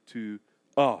gift to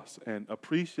us, and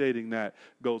appreciating that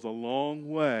goes a long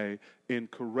way in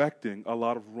correcting a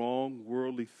lot of wrong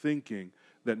worldly thinking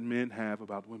that men have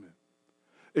about women.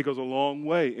 It goes a long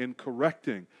way in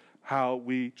correcting how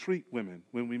we treat women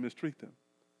when we mistreat them.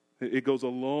 It goes a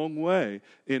long way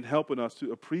in helping us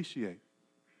to appreciate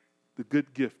the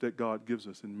good gift that God gives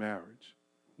us in marriage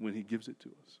when he gives it to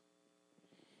us.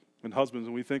 And husbands,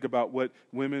 when we think about what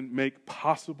women make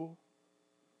possible,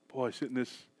 boy, shouldn't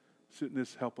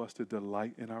this help us to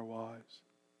delight in our wives,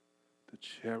 to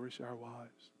cherish our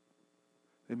wives?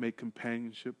 They make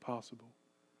companionship possible.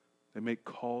 They make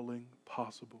calling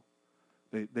possible.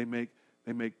 They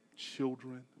make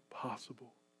children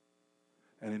possible.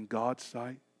 And in God's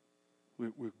sight,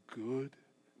 we're good,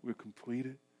 we're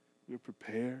completed, we're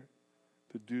prepared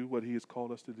to do what he has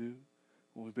called us to do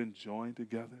when we've been joined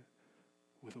together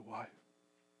with a wife.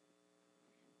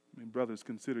 I mean, brothers,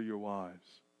 consider your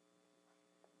wives.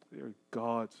 They are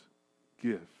God's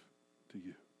gift to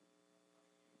you.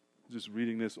 Just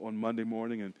reading this on Monday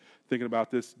morning and thinking about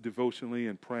this devotionally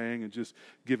and praying and just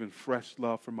giving fresh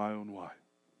love for my own wife.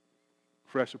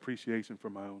 Fresh appreciation for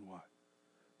my own wife.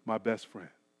 My best friend.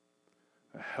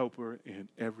 A helper in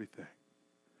everything.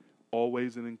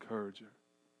 Always an encourager.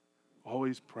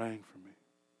 Always praying for me.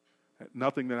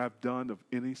 Nothing that I've done of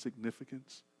any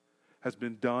significance has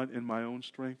been done in my own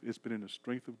strength. It's been in the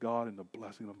strength of God and the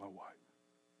blessing of my wife.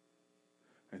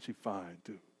 And she's fine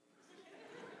too.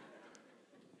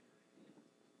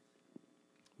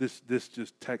 This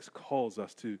just text calls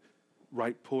us to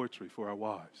write poetry for our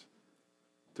wives,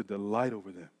 to delight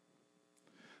over them.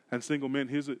 And single men,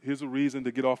 here's a reason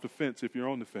to get off the fence if you're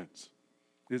on the fence.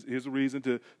 Here's a reason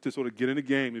to sort of get in the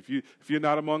game. If you're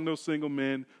not among those single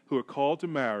men who are called to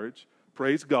marriage,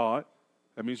 praise God.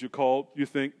 That means you're called, you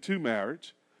think, to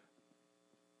marriage.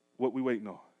 What we waiting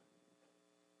on?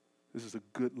 This is a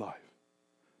good life.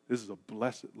 This is a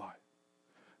blessed life.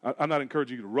 I'm not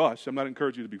encouraging you to rush. I'm not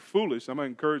encouraging you to be foolish. I'm not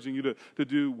encouraging you to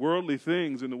do worldly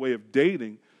things in the way of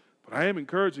dating. But I am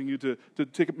encouraging you to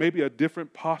take maybe a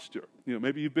different posture. You know,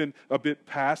 maybe you've been a bit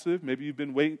passive. Maybe you've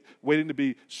been waiting to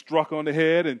be struck on the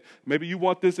head. And maybe you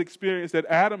want this experience that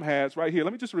Adam has right here.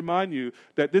 Let me just remind you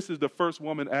that this is the first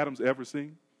woman Adam's ever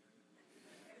seen.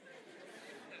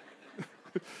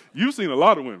 You've seen a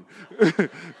lot of women.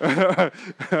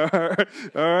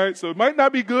 All right, so it might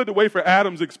not be good to wait for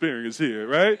Adam's experience here,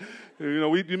 right? You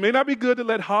know, it may not be good to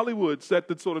let Hollywood set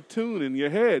the sort of tune in your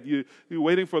head. You're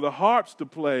waiting for the harps to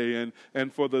play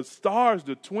and for the stars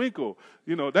to twinkle.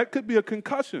 You know, that could be a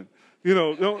concussion. You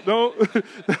know, don't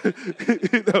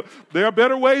you know, there are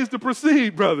better ways to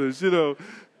proceed, brothers, you know.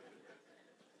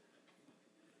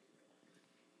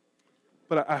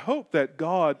 But I hope that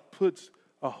God puts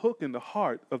a hook in the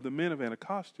heart of the men of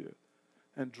Anacostia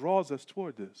and draws us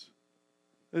toward this.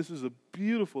 This is a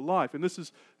beautiful life, and this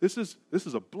is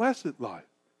a blessed life.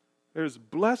 There's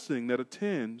blessing that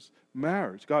attends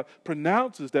marriage. God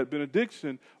pronounces that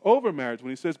benediction over marriage when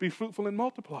he says, be fruitful and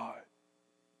multiply.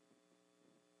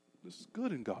 This is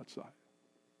good in God's sight.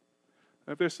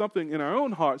 And if there's something in our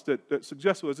own hearts that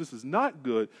suggests to us this is not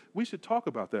good, we should talk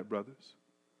about that, brothers.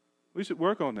 We should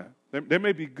work on that. There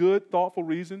may be good, thoughtful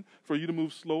reason for you to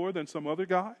move slower than some other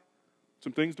guy.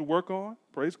 Some things to work on.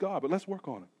 Praise God. But let's work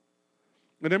on it.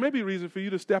 And there may be reason for you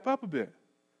to step up a bit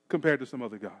compared to some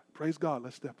other guy. Praise God.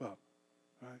 Let's step up.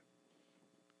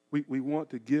 Right? We want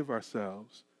to give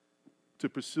ourselves to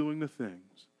pursuing the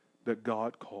things that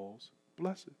God calls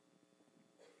blessed.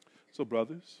 So,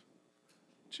 brothers,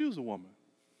 choose a woman.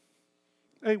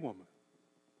 A woman.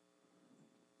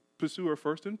 Pursue her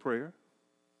first in prayer.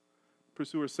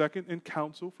 Pursue her second in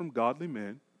counsel from godly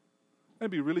men.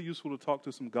 It'd be really useful to talk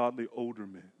to some godly older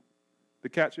men. The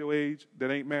cats your age that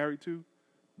ain't married to,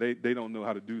 they don't know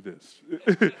how to do this.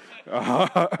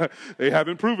 They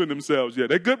haven't proven themselves yet.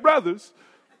 They're good brothers.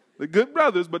 They're good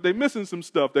brothers, but they're missing some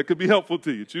stuff that could be helpful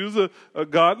to you. Choose a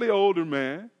godly older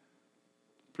man.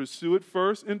 Pursue it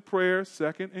first in prayer,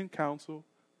 second in counsel,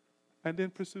 and then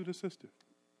pursue the sister.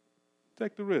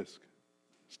 Take the risk.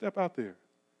 Step out there.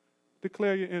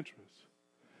 Declare your interest.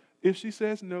 If she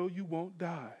says no, you won't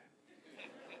die.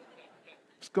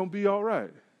 It's going to be all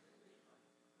right.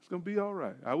 It's going to be all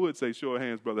right. I would say, show of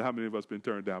hands, brother, how many of us been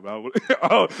turned down? But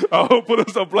I would put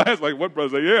us on blast. Like one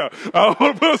brother say, yeah, I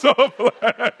would put us on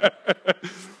blast.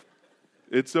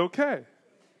 It's okay.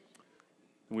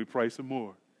 And we pray some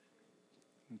more.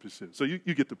 So you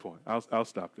get the point. I'll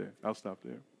stop there. I'll stop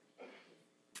there.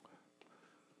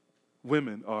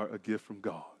 Women are a gift from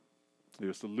God.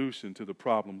 They're a solution to the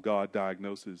problem God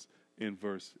diagnoses in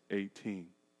verse 18.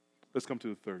 Let's come to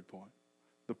the third point,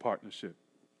 the partnership.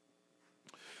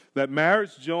 That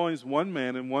marriage joins one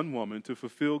man and one woman to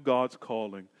fulfill God's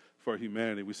calling for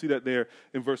humanity. We see that there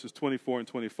in verses 24 and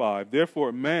 25. Therefore,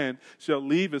 a man shall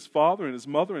leave his father and his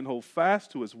mother and hold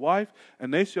fast to his wife,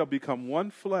 and they shall become one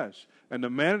flesh. And the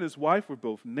man and his wife were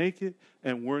both naked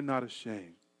and were not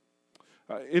ashamed.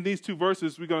 In these two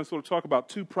verses, we're going to sort of talk about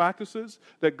two practices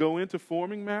that go into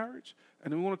forming marriage.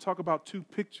 And then we want to talk about two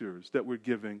pictures that we're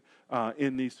giving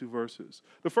in these two verses.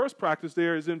 The first practice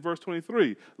there is in verse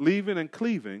 23, leaving and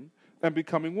cleaving and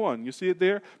becoming one. You see it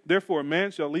there? Therefore, a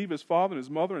man shall leave his father and his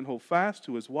mother and hold fast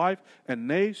to his wife,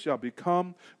 and they shall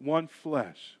become one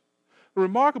flesh. The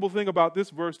remarkable thing about this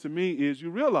verse to me is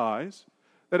you realize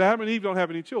that Adam and Eve don't have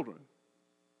any children.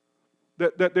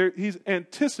 He's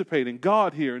anticipating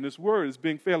God here in this word as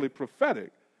being fairly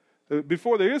prophetic.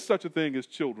 Before there is such a thing as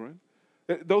children,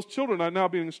 those children are now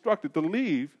being instructed to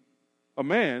leave a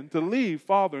man, to leave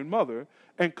father and mother,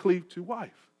 and cleave to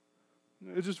wife.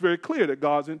 It's just very clear that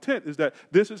God's intent is that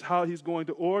this is how he's going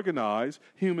to organize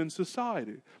human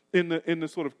society in the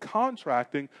sort of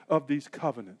contracting of these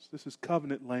covenants. This is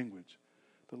covenant language.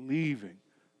 The leaving,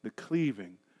 the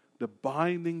cleaving, the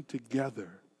binding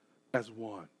together as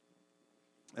one.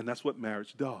 And that's what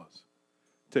marriage does.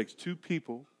 It takes two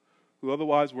people who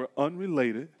otherwise were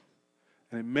unrelated,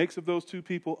 and it makes of those two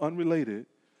people unrelated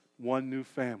one new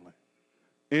family.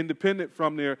 Independent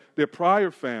from their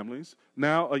prior families,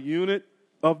 now a unit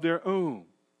of their own.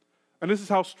 And this is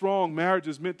how strong marriage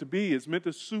is meant to be. It's meant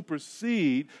to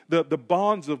supersede the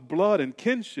bonds of blood and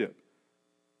kinship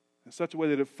in such a way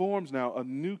that it forms now a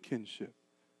new kinship,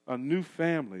 a new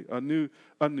family, a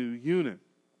new unit.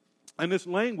 And this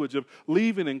language of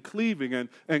leaving and cleaving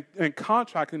and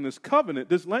contracting this covenant,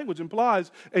 this language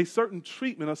implies a certain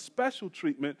treatment, a special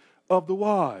treatment of the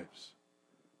wives.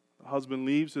 The husband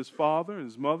leaves his father and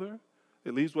his mother.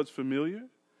 It leaves what's familiar.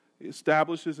 He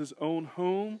establishes his own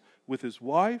home with his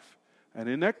wife. And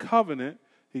in that covenant,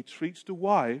 he treats the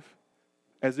wife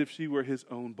as if she were his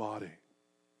own body.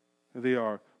 They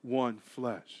are one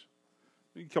flesh.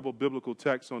 A couple of biblical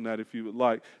texts on that if you would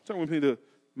like. Turn with me to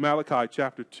Malachi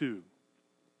chapter 2.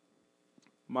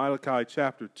 Malachi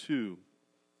chapter 2.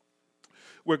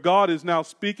 Where God is now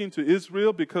speaking to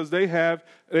Israel because they have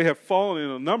fallen in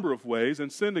a number of ways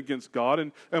and sinned against God.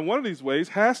 And one of these ways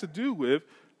has to do with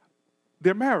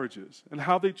their marriages and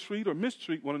how they treat or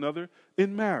mistreat one another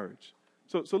in marriage.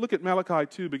 So look at Malachi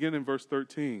 2, beginning in verse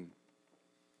 13.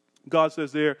 God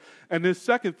says there, and this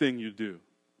second thing you do,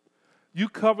 you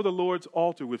cover the Lord's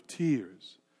altar with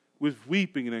tears, with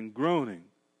weeping and groaning,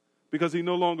 because he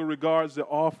no longer regards the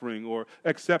offering or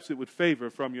accepts it with favor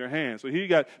from your hand. So here you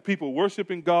got people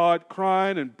worshiping God,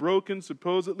 crying and broken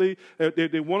supposedly.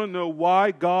 They want to know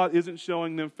why God isn't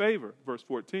showing them favor. Verse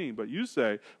 14, but you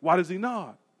say, why does he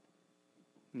not?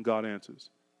 And God answers,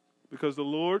 because the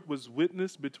Lord was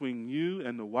witness between you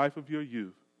and the wife of your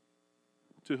youth,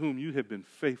 to whom you have been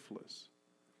faithless,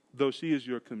 though she is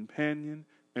your companion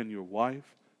and your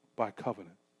wife by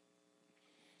covenant.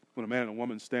 When a man and a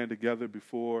woman stand together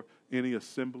before any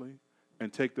assembly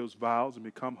and take those vows and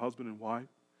become husband and wife,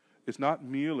 it's not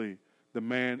merely the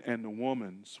man and the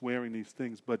woman swearing these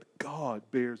things, but God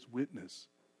bears witness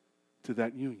to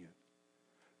that union.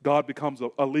 God becomes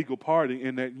a legal party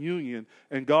in that union,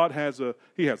 and God has a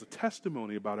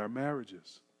testimony about our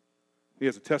marriages. He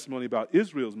has a testimony about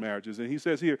Israel's marriages, and he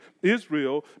says here,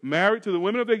 Israel, married to the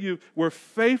women of their youth, were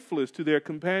faithless to their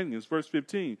companions. Verse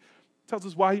 15 tells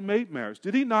us why he made marriage.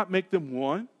 Did he not make them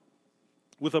one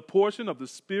with a portion of the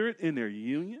Spirit in their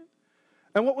union?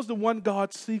 And what was the one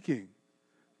God seeking?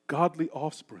 Godly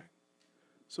offspring.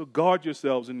 So guard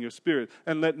yourselves in your spirit,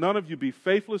 and let none of you be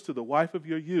faithless to the wife of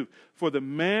your youth. For the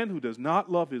man who does not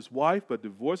love his wife but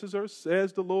divorces her,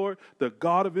 says the Lord, the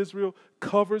God of Israel,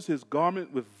 covers his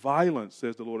garment with violence,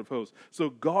 says the Lord of hosts. So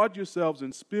guard yourselves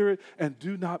in spirit and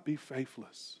do not be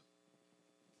faithless.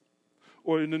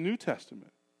 Or in the New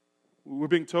Testament, we're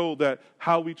being told that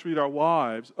how we treat our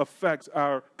wives affects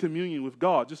our communion with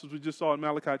God, just as we just saw in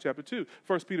Malachi chapter 2,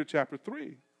 1 Peter chapter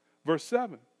 3, verse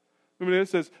 7. Remember, it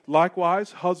says,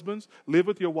 likewise, husbands, live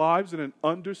with your wives in an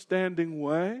understanding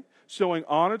way, showing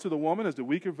honor to the woman as the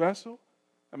weaker vessel.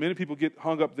 Many people get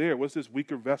hung up there. What's this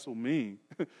weaker vessel mean?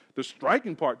 The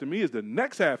striking part to me is the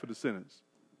next half of the sentence.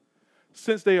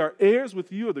 Since they are heirs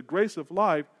with you of the grace of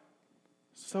life,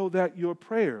 so that your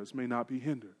prayers may not be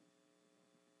hindered.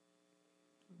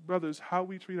 Brothers, how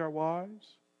we treat our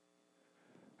wives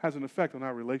has an effect on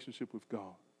our relationship with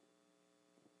God.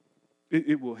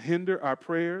 It will hinder our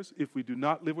prayers if we do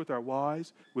not live with our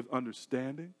wives with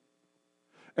understanding.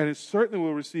 And it certainly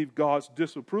will receive God's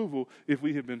disapproval if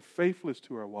we have been faithless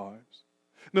to our wives.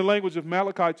 In the language of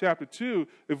Malachi chapter 2,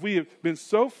 if we have been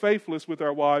so faithless with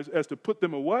our wives as to put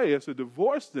them away, as to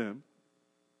divorce them,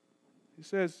 he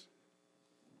says,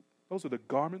 those are the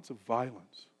garments of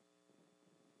violence.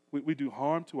 We do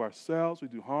harm to ourselves. We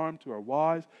do harm to our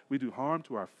wives. We do harm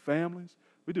to our families.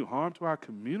 We do harm to our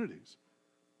communities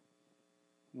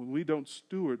when we don't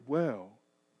steward well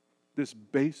this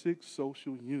basic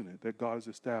social unit that God has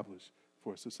established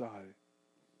for society.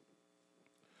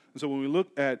 And so when we look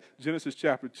at Genesis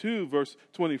chapter 2, verse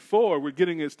 24, we're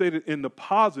getting it stated in the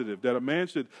positive, that a man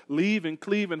should leave and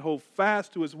cleave and hold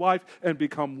fast to his wife and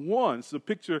become one. It's a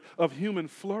picture of human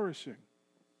flourishing.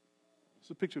 It's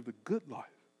a picture of the good life.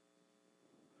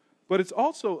 But it's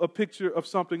also a picture of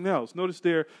something else. Notice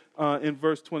there in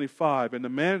verse 25, and the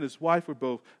man and his wife were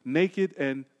both naked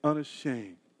and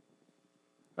unashamed.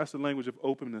 That's the language of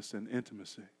openness and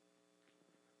intimacy.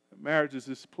 Marriage is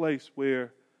this place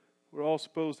where we're all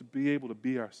supposed to be able to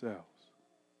be ourselves,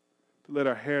 to let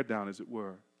our hair down, as it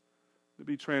were, to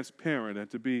be transparent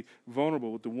and to be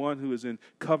vulnerable with the one who is in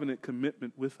covenant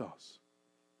commitment with us,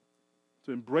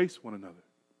 to embrace one another.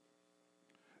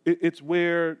 It's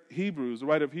where Hebrews, the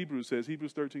writer of Hebrews says,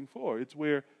 Hebrews 13:4, it's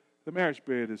where the marriage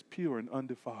bed is pure and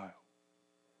undefiled.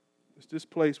 It's this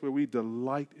place where we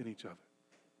delight in each other.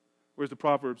 Whereas the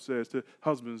proverb says to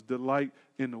husbands, delight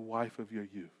in the wife of your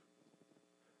youth.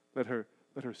 Let her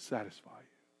satisfy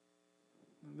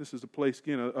you. And this is a place,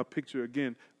 again, a picture,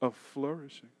 again, of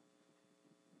flourishing.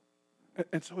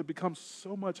 And so it becomes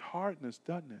so much hardness,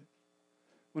 doesn't it?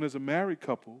 When as a married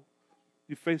couple,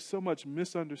 you face so much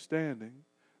misunderstanding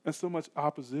and so much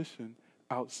opposition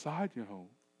outside your home,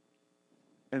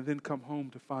 and then come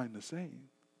home to find the same.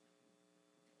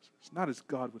 It's not as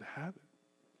God would have it.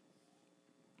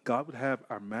 God would have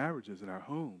our marriages and our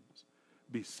homes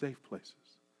be safe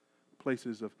places,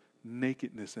 places of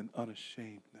nakedness and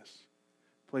unashamedness,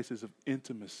 places of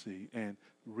intimacy and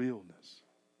realness.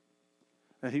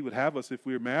 And he would have us, if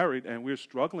we're married and we're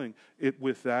struggling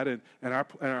with that, and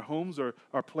our homes are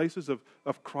places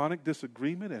of chronic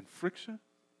disagreement and friction,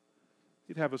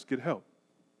 he'd have us get help.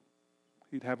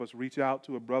 He'd have us reach out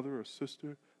to a brother or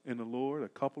sister in the Lord, a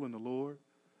couple in the Lord,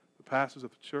 the pastors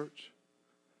of the church,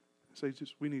 and say,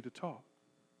 we need to talk.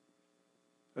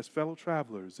 As fellow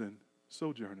travelers and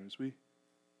sojourners, we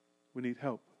need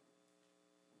help.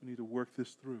 We need to work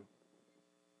this through,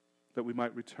 that we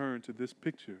might return to this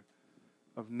picture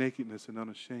of nakedness and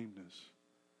unashamedness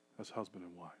as husband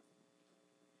and wife.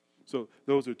 So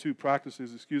those are two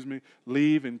practices,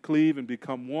 leave and cleave and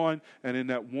become one. And in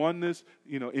that oneness,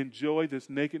 enjoy this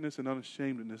nakedness and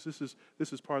unashamedness.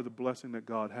 This is part of the blessing that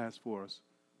God has for us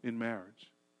in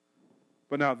marriage.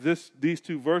 But now these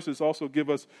two verses also give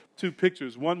us two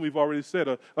pictures. One, we've already said,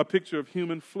 a picture of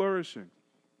human flourishing.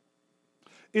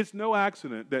 It's no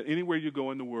accident that anywhere you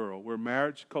go in the world where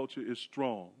marriage culture is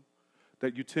strong,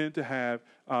 that you tend to have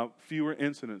fewer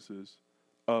incidences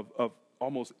of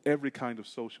almost every kind of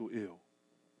social ill.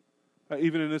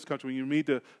 Even in this country, when you read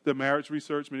the marriage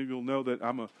research, many of you will know that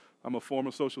I'm a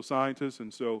former social scientist,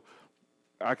 and so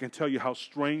I can tell you how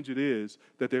strange it is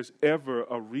that there's ever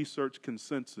a research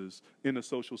consensus in the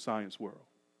social science world.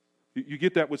 You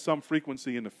get that with some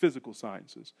frequency in the physical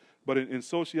sciences, but in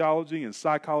sociology and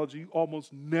psychology, you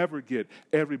almost never get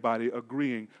everybody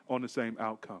agreeing on the same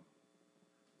outcome.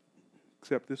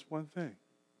 Except this one thing,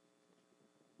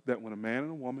 that when a man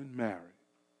and a woman marry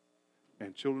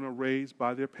and children are raised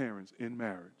by their parents in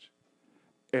marriage,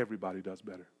 everybody does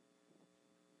better.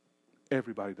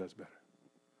 Everybody does better.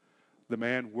 The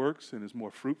man works and is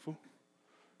more fruitful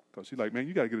because she's like, man,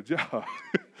 you got to get a job.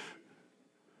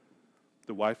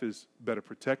 The wife is better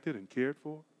protected and cared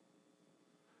for.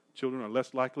 Children are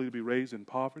less likely to be raised in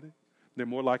poverty. They're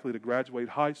more likely to graduate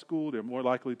high school. They're more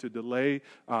likely to delay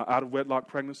out-of-wedlock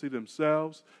pregnancy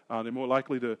themselves.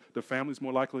 The family's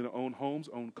more likely to own homes,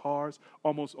 own cars,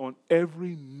 almost on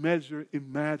every measure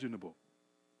imaginable.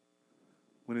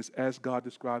 When it's as God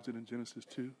describes it in Genesis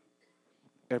 2,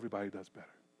 everybody does better.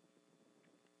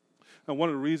 And one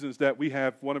of the reasons that we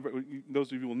have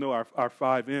those of you will know our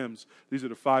 5 M's. These are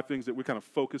the 5 things that we're kind of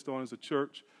focused on as a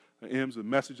church. The M's, the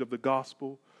message of the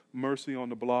gospel, mercy on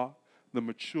the block, the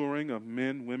maturing of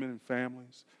men, women, and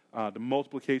families, the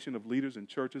multiplication of leaders and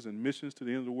churches and missions to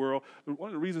the end of the world. One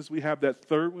of the reasons we have that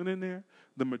third one in there,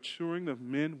 the maturing of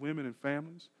men, women, and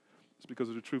families, is because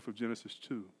of the truth of Genesis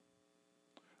 2.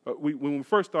 When we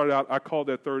first started out, I called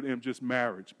that third M just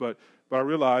marriage, but I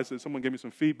realized that someone gave me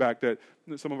some feedback that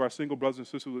some of our single brothers and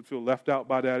sisters would feel left out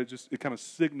by that. It kind of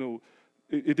signaled,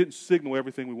 it didn't signal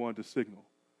everything we wanted to signal.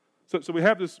 So we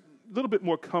have this little bit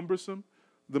more cumbersome,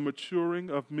 the maturing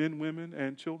of men, women,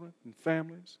 and children and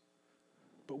families.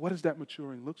 But what does that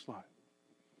maturing look like?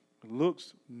 It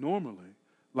looks normally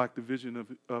like the vision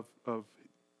of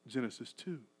Genesis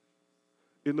 2.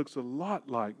 It looks a lot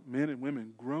like men and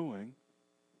women growing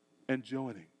and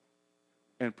joining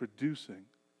and producing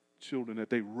children that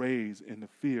they raise in the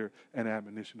fear and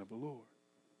admonition of the Lord.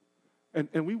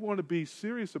 And we want to be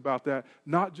serious about that,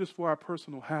 not just for our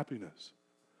personal happiness.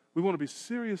 We want to be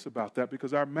serious about that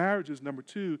because our marriages, number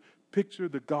 2, picture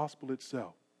the gospel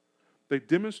itself. They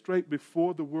demonstrate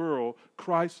before the world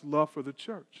Christ's love for the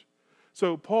church.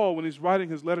 So Paul, when he's writing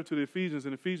his letter to the Ephesians,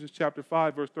 in Ephesians chapter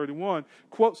 5, verse 31,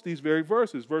 quotes these very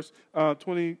verses, verse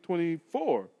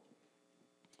 24.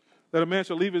 That a man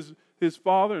shall leave his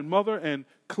father and mother and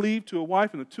cleave to a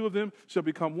wife, and the two of them shall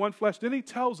become one flesh. Then he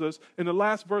tells us in the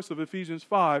last verse of Ephesians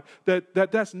 5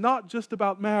 that's not just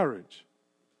about marriage,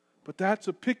 but that's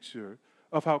a picture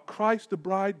of how Christ the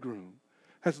bridegroom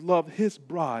has loved his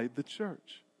bride, the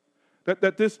church.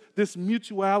 That this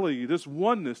mutuality, this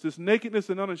oneness, this nakedness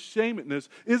and unashamedness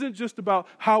isn't just about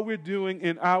how we're doing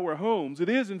in our homes. It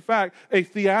is, in fact, a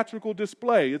theatrical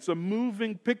display. It's a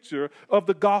moving picture of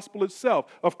the gospel itself,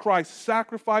 of Christ's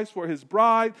sacrifice for his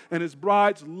bride and his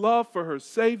bride's love for her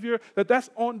Savior, that's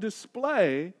on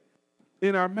display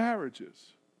in our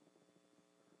marriages.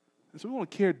 And so we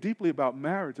want to care deeply about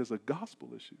marriage as a gospel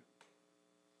issue,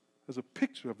 as a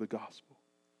picture of the gospel,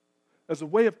 as a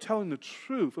way of telling the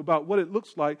truth about what it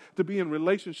looks like to be in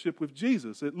relationship with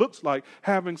Jesus. It looks like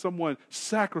having someone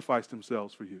sacrifice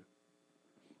themselves for you.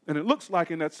 And it looks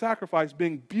like in that sacrifice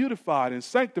being beautified and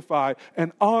sanctified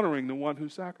and honoring the one who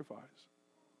sacrificed.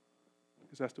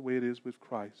 Because that's the way it is with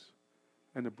Christ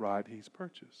and the bride he's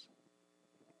purchased.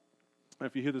 And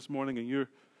if you're here this morning and you're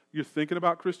thinking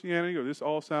about Christianity or this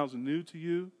all sounds new to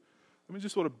you, let me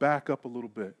just sort of back up a little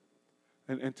bit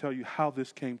and tell you how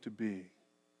this came to be.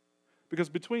 Because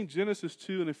between Genesis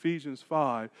 2 and Ephesians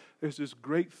 5, there's this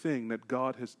great thing that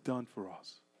God has done for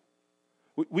us.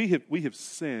 We have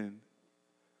sinned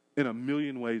in a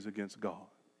million ways against God.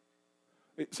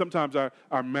 Sometimes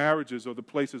our marriages are the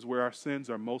places where our sins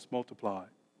are most multiplied.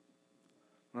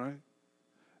 Right?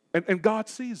 And God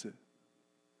sees it.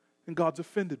 And God's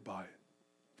offended by it.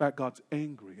 In fact, God's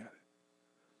angry at it.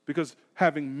 Because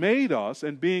having made us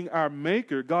and being our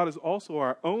maker, God is also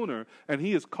our owner, and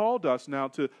he has called us now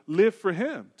to live for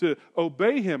him, to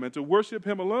obey him, and to worship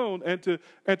him alone, and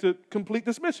to complete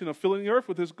this mission of filling the earth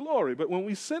with his glory. But when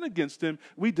we sin against him,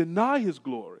 we deny his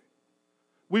glory.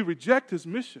 We reject his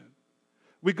mission.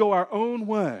 We go our own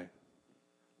way.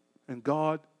 And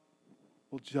God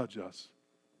will judge us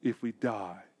if we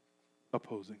die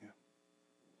opposing him.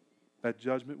 That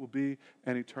judgment will be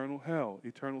an eternal hell,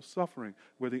 eternal suffering,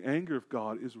 where the anger of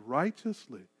God is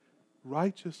righteously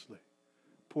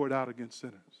poured out against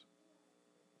sinners.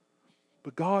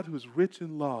 But God, who is rich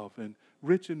in love and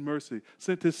rich in mercy,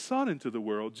 sent his Son into the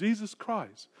world, Jesus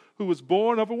Christ, who was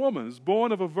born of a woman, was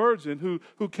born of a virgin,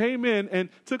 who came in and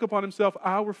took upon himself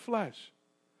our flesh.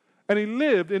 And he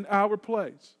lived in our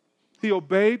place. He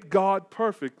obeyed God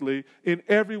perfectly in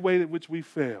every way in which we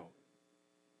fail.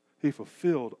 He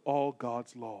fulfilled all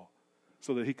God's law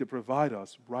so that he could provide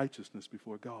us righteousness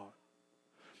before God.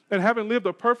 And having lived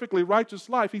a perfectly righteous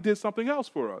life, he did something else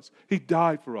for us. He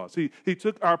died for us. He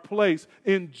took our place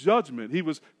in judgment. He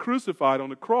was crucified on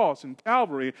the cross in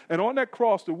Calvary. And on that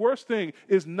cross, the worst thing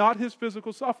is not his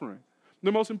physical suffering.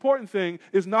 The most important thing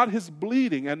is not his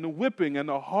bleeding and the whipping and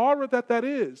the horror that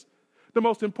is. The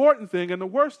most important thing and the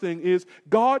worst thing is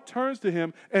God turns to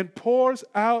him and pours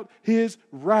out his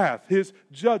wrath, his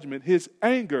judgment, his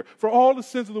anger for all the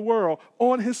sins of the world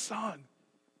on his son.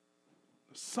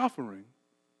 The suffering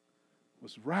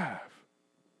was wrath.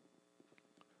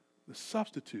 The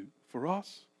substitute for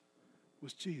us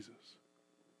was Jesus.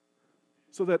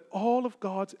 So that all of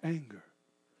God's anger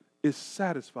is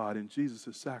satisfied in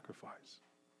Jesus' sacrifice.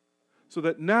 So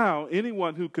that now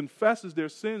anyone who confesses their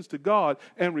sins to God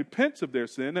and repents of their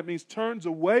sin, that means turns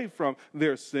away from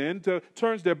their sin,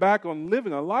 turns their back on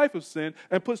living a life of sin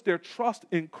and puts their trust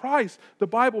in Christ, the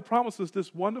Bible promises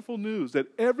this wonderful news that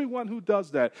everyone who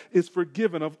does that is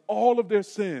forgiven of all of their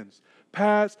sins,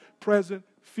 past, present,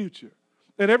 future.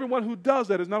 And everyone who does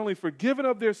that is not only forgiven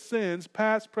of their sins,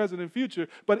 past, present, and future,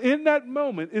 but in that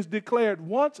moment is declared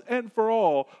once and for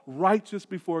all righteous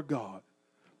before God.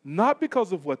 Not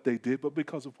because of what they did, but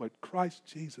because of what Christ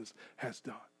Jesus has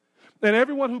done. And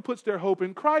everyone who puts their hope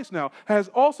in Christ now has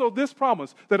also this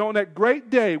promise that on that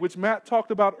great day, which Matt talked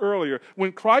about earlier,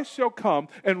 when Christ shall come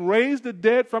and raise the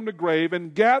dead from the grave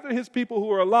and gather his people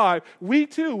who are alive, we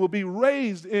too will be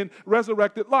raised in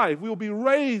resurrected life. We will be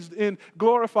raised in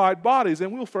glorified bodies,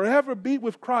 and we will forever be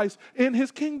with Christ in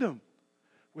his kingdom,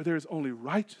 where there is only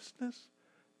righteousness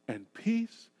and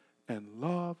peace and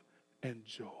love and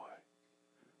joy.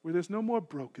 Where there's no more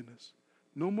brokenness,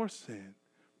 no more sin,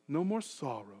 no more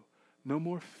sorrow, no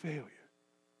more failure,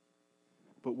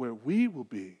 but where we will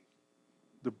be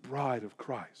the bride of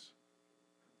Christ,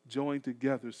 joined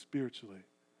together spiritually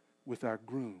with our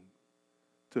groom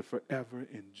to forever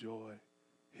enjoy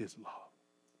his love.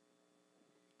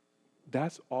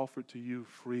 That's offered to you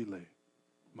freely,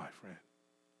 my friend.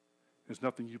 There's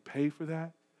nothing you pay for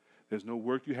that. There's no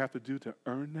work you have to do to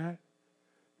earn that.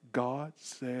 God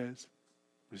says,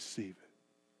 receive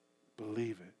it.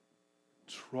 Believe it.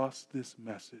 Trust this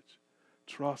message.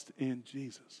 Trust in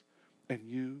Jesus, and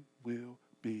you will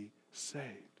be saved.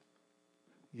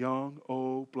 Young,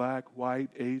 old, black, white,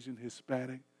 Asian,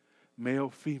 Hispanic, male,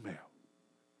 female.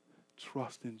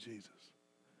 Trust in Jesus,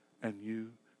 and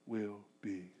you will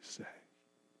be saved.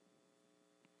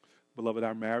 Beloved,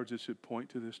 our marriages should point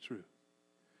to this truth.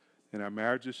 And our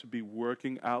marriages should be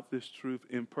working out this truth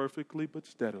imperfectly but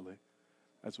steadily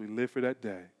as we live for that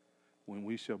day when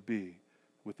we shall be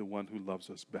with the one who loves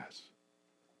us best,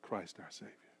 Christ our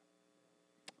Savior.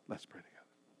 Let's pray together.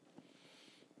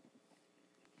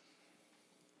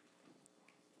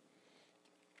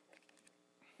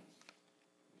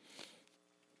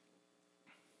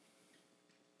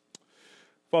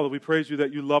 Father, we praise you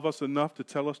that you love us enough to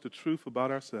tell us the truth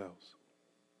about ourselves.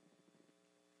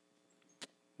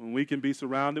 When we can be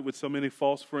surrounded with so many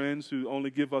false friends who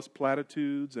only give us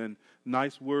platitudes and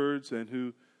nice words and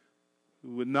who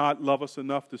would not love us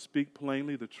enough to speak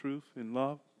plainly the truth in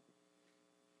love.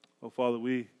 Oh, Father,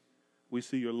 we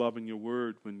see your love in your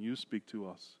word when you speak to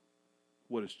us.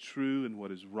 What is true and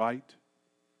what is right,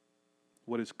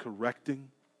 what is correcting,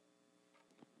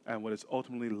 and what is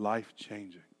ultimately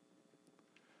life-changing.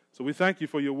 So we thank you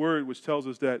for your word, which tells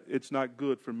us that it's not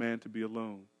good for man to be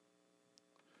alone.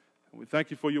 And we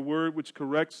thank you for your word, which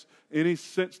corrects any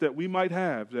sense that we might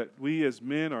have, that we as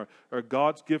men are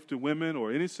God's gift to women,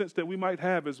 or any sense that we might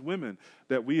have as women,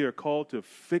 that we are called to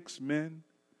fix men.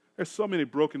 There's so many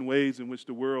broken ways in which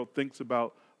the world thinks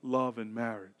about love and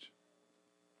marriage.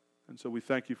 And so we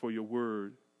thank you for your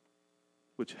word,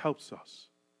 which helps us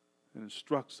and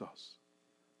instructs us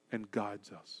and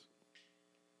guides us.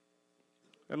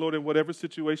 And Lord, in whatever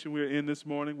situation we're in this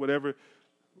morning, whatever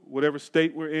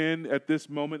state we're in at this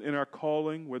moment in our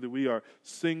calling, whether we are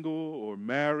single or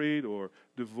married or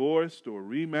divorced or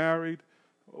remarried,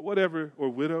 or whatever, or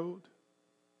widowed,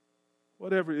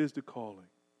 whatever is the calling,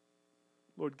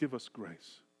 Lord, give us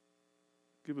grace.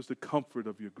 Give us the comfort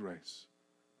of your grace,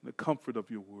 and the comfort of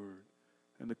your word,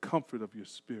 and the comfort of your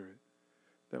spirit,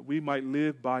 that we might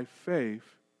live by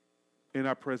faith in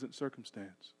our present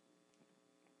circumstance.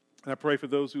 And I pray for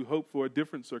those who hope for a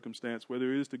different circumstance,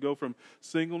 whether it is to go from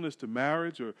singleness to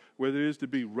marriage, or whether it is to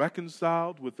be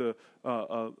reconciled with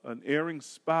an erring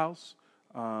spouse,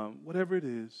 whatever it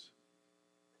is,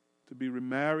 to be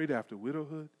remarried after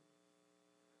widowhood.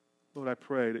 Lord, I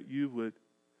pray that you would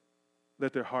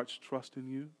let their hearts trust in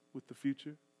you with the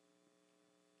future,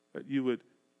 that you would,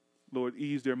 Lord,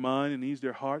 ease their mind and ease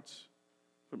their hearts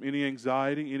from any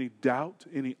anxiety, any doubt,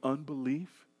 any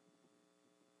unbelief.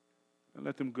 And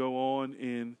let them go on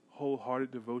in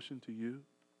wholehearted devotion to you,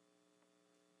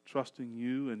 trusting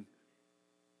you and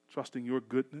trusting your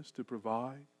goodness to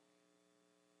provide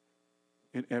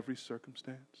in every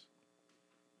circumstance.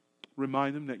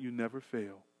 Remind them that you never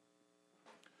fail.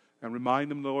 And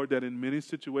remind them, Lord, that in many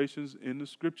situations in the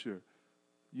Scripture,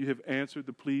 you have answered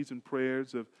the pleas and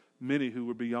prayers of many who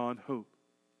were beyond hope,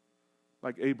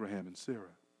 like Abraham and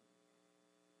Sarah.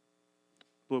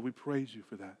 Lord, we praise you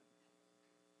for that.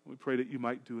 We pray that you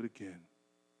might do it again.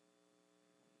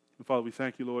 And Father, we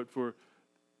thank you, Lord, for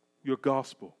your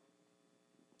gospel.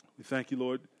 We thank you,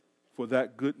 Lord, for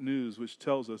that good news which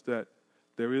tells us that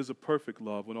there is a perfect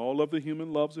love. When all of the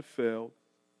human loves have failed,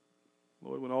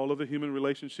 Lord, when all of the human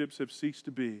relationships have ceased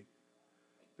to be,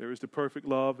 there is the perfect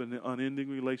love and the unending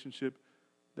relationship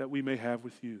that we may have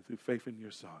with you through faith in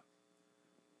your Son.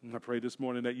 And I pray this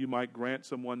morning that you might grant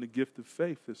someone the gift of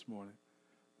faith this morning,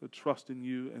 to trust in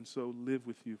you and so live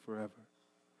with you forever.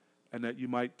 And that you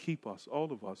might keep us,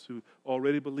 all of us who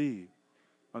already believe,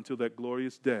 until that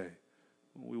glorious day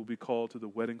when we will be called to the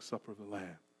wedding supper of the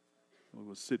Lamb. We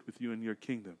will sit with you in your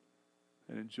kingdom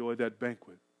and enjoy that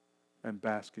banquet and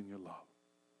bask in your love.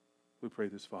 We pray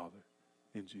this, Father,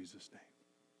 in Jesus'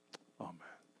 name.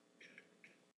 Amen.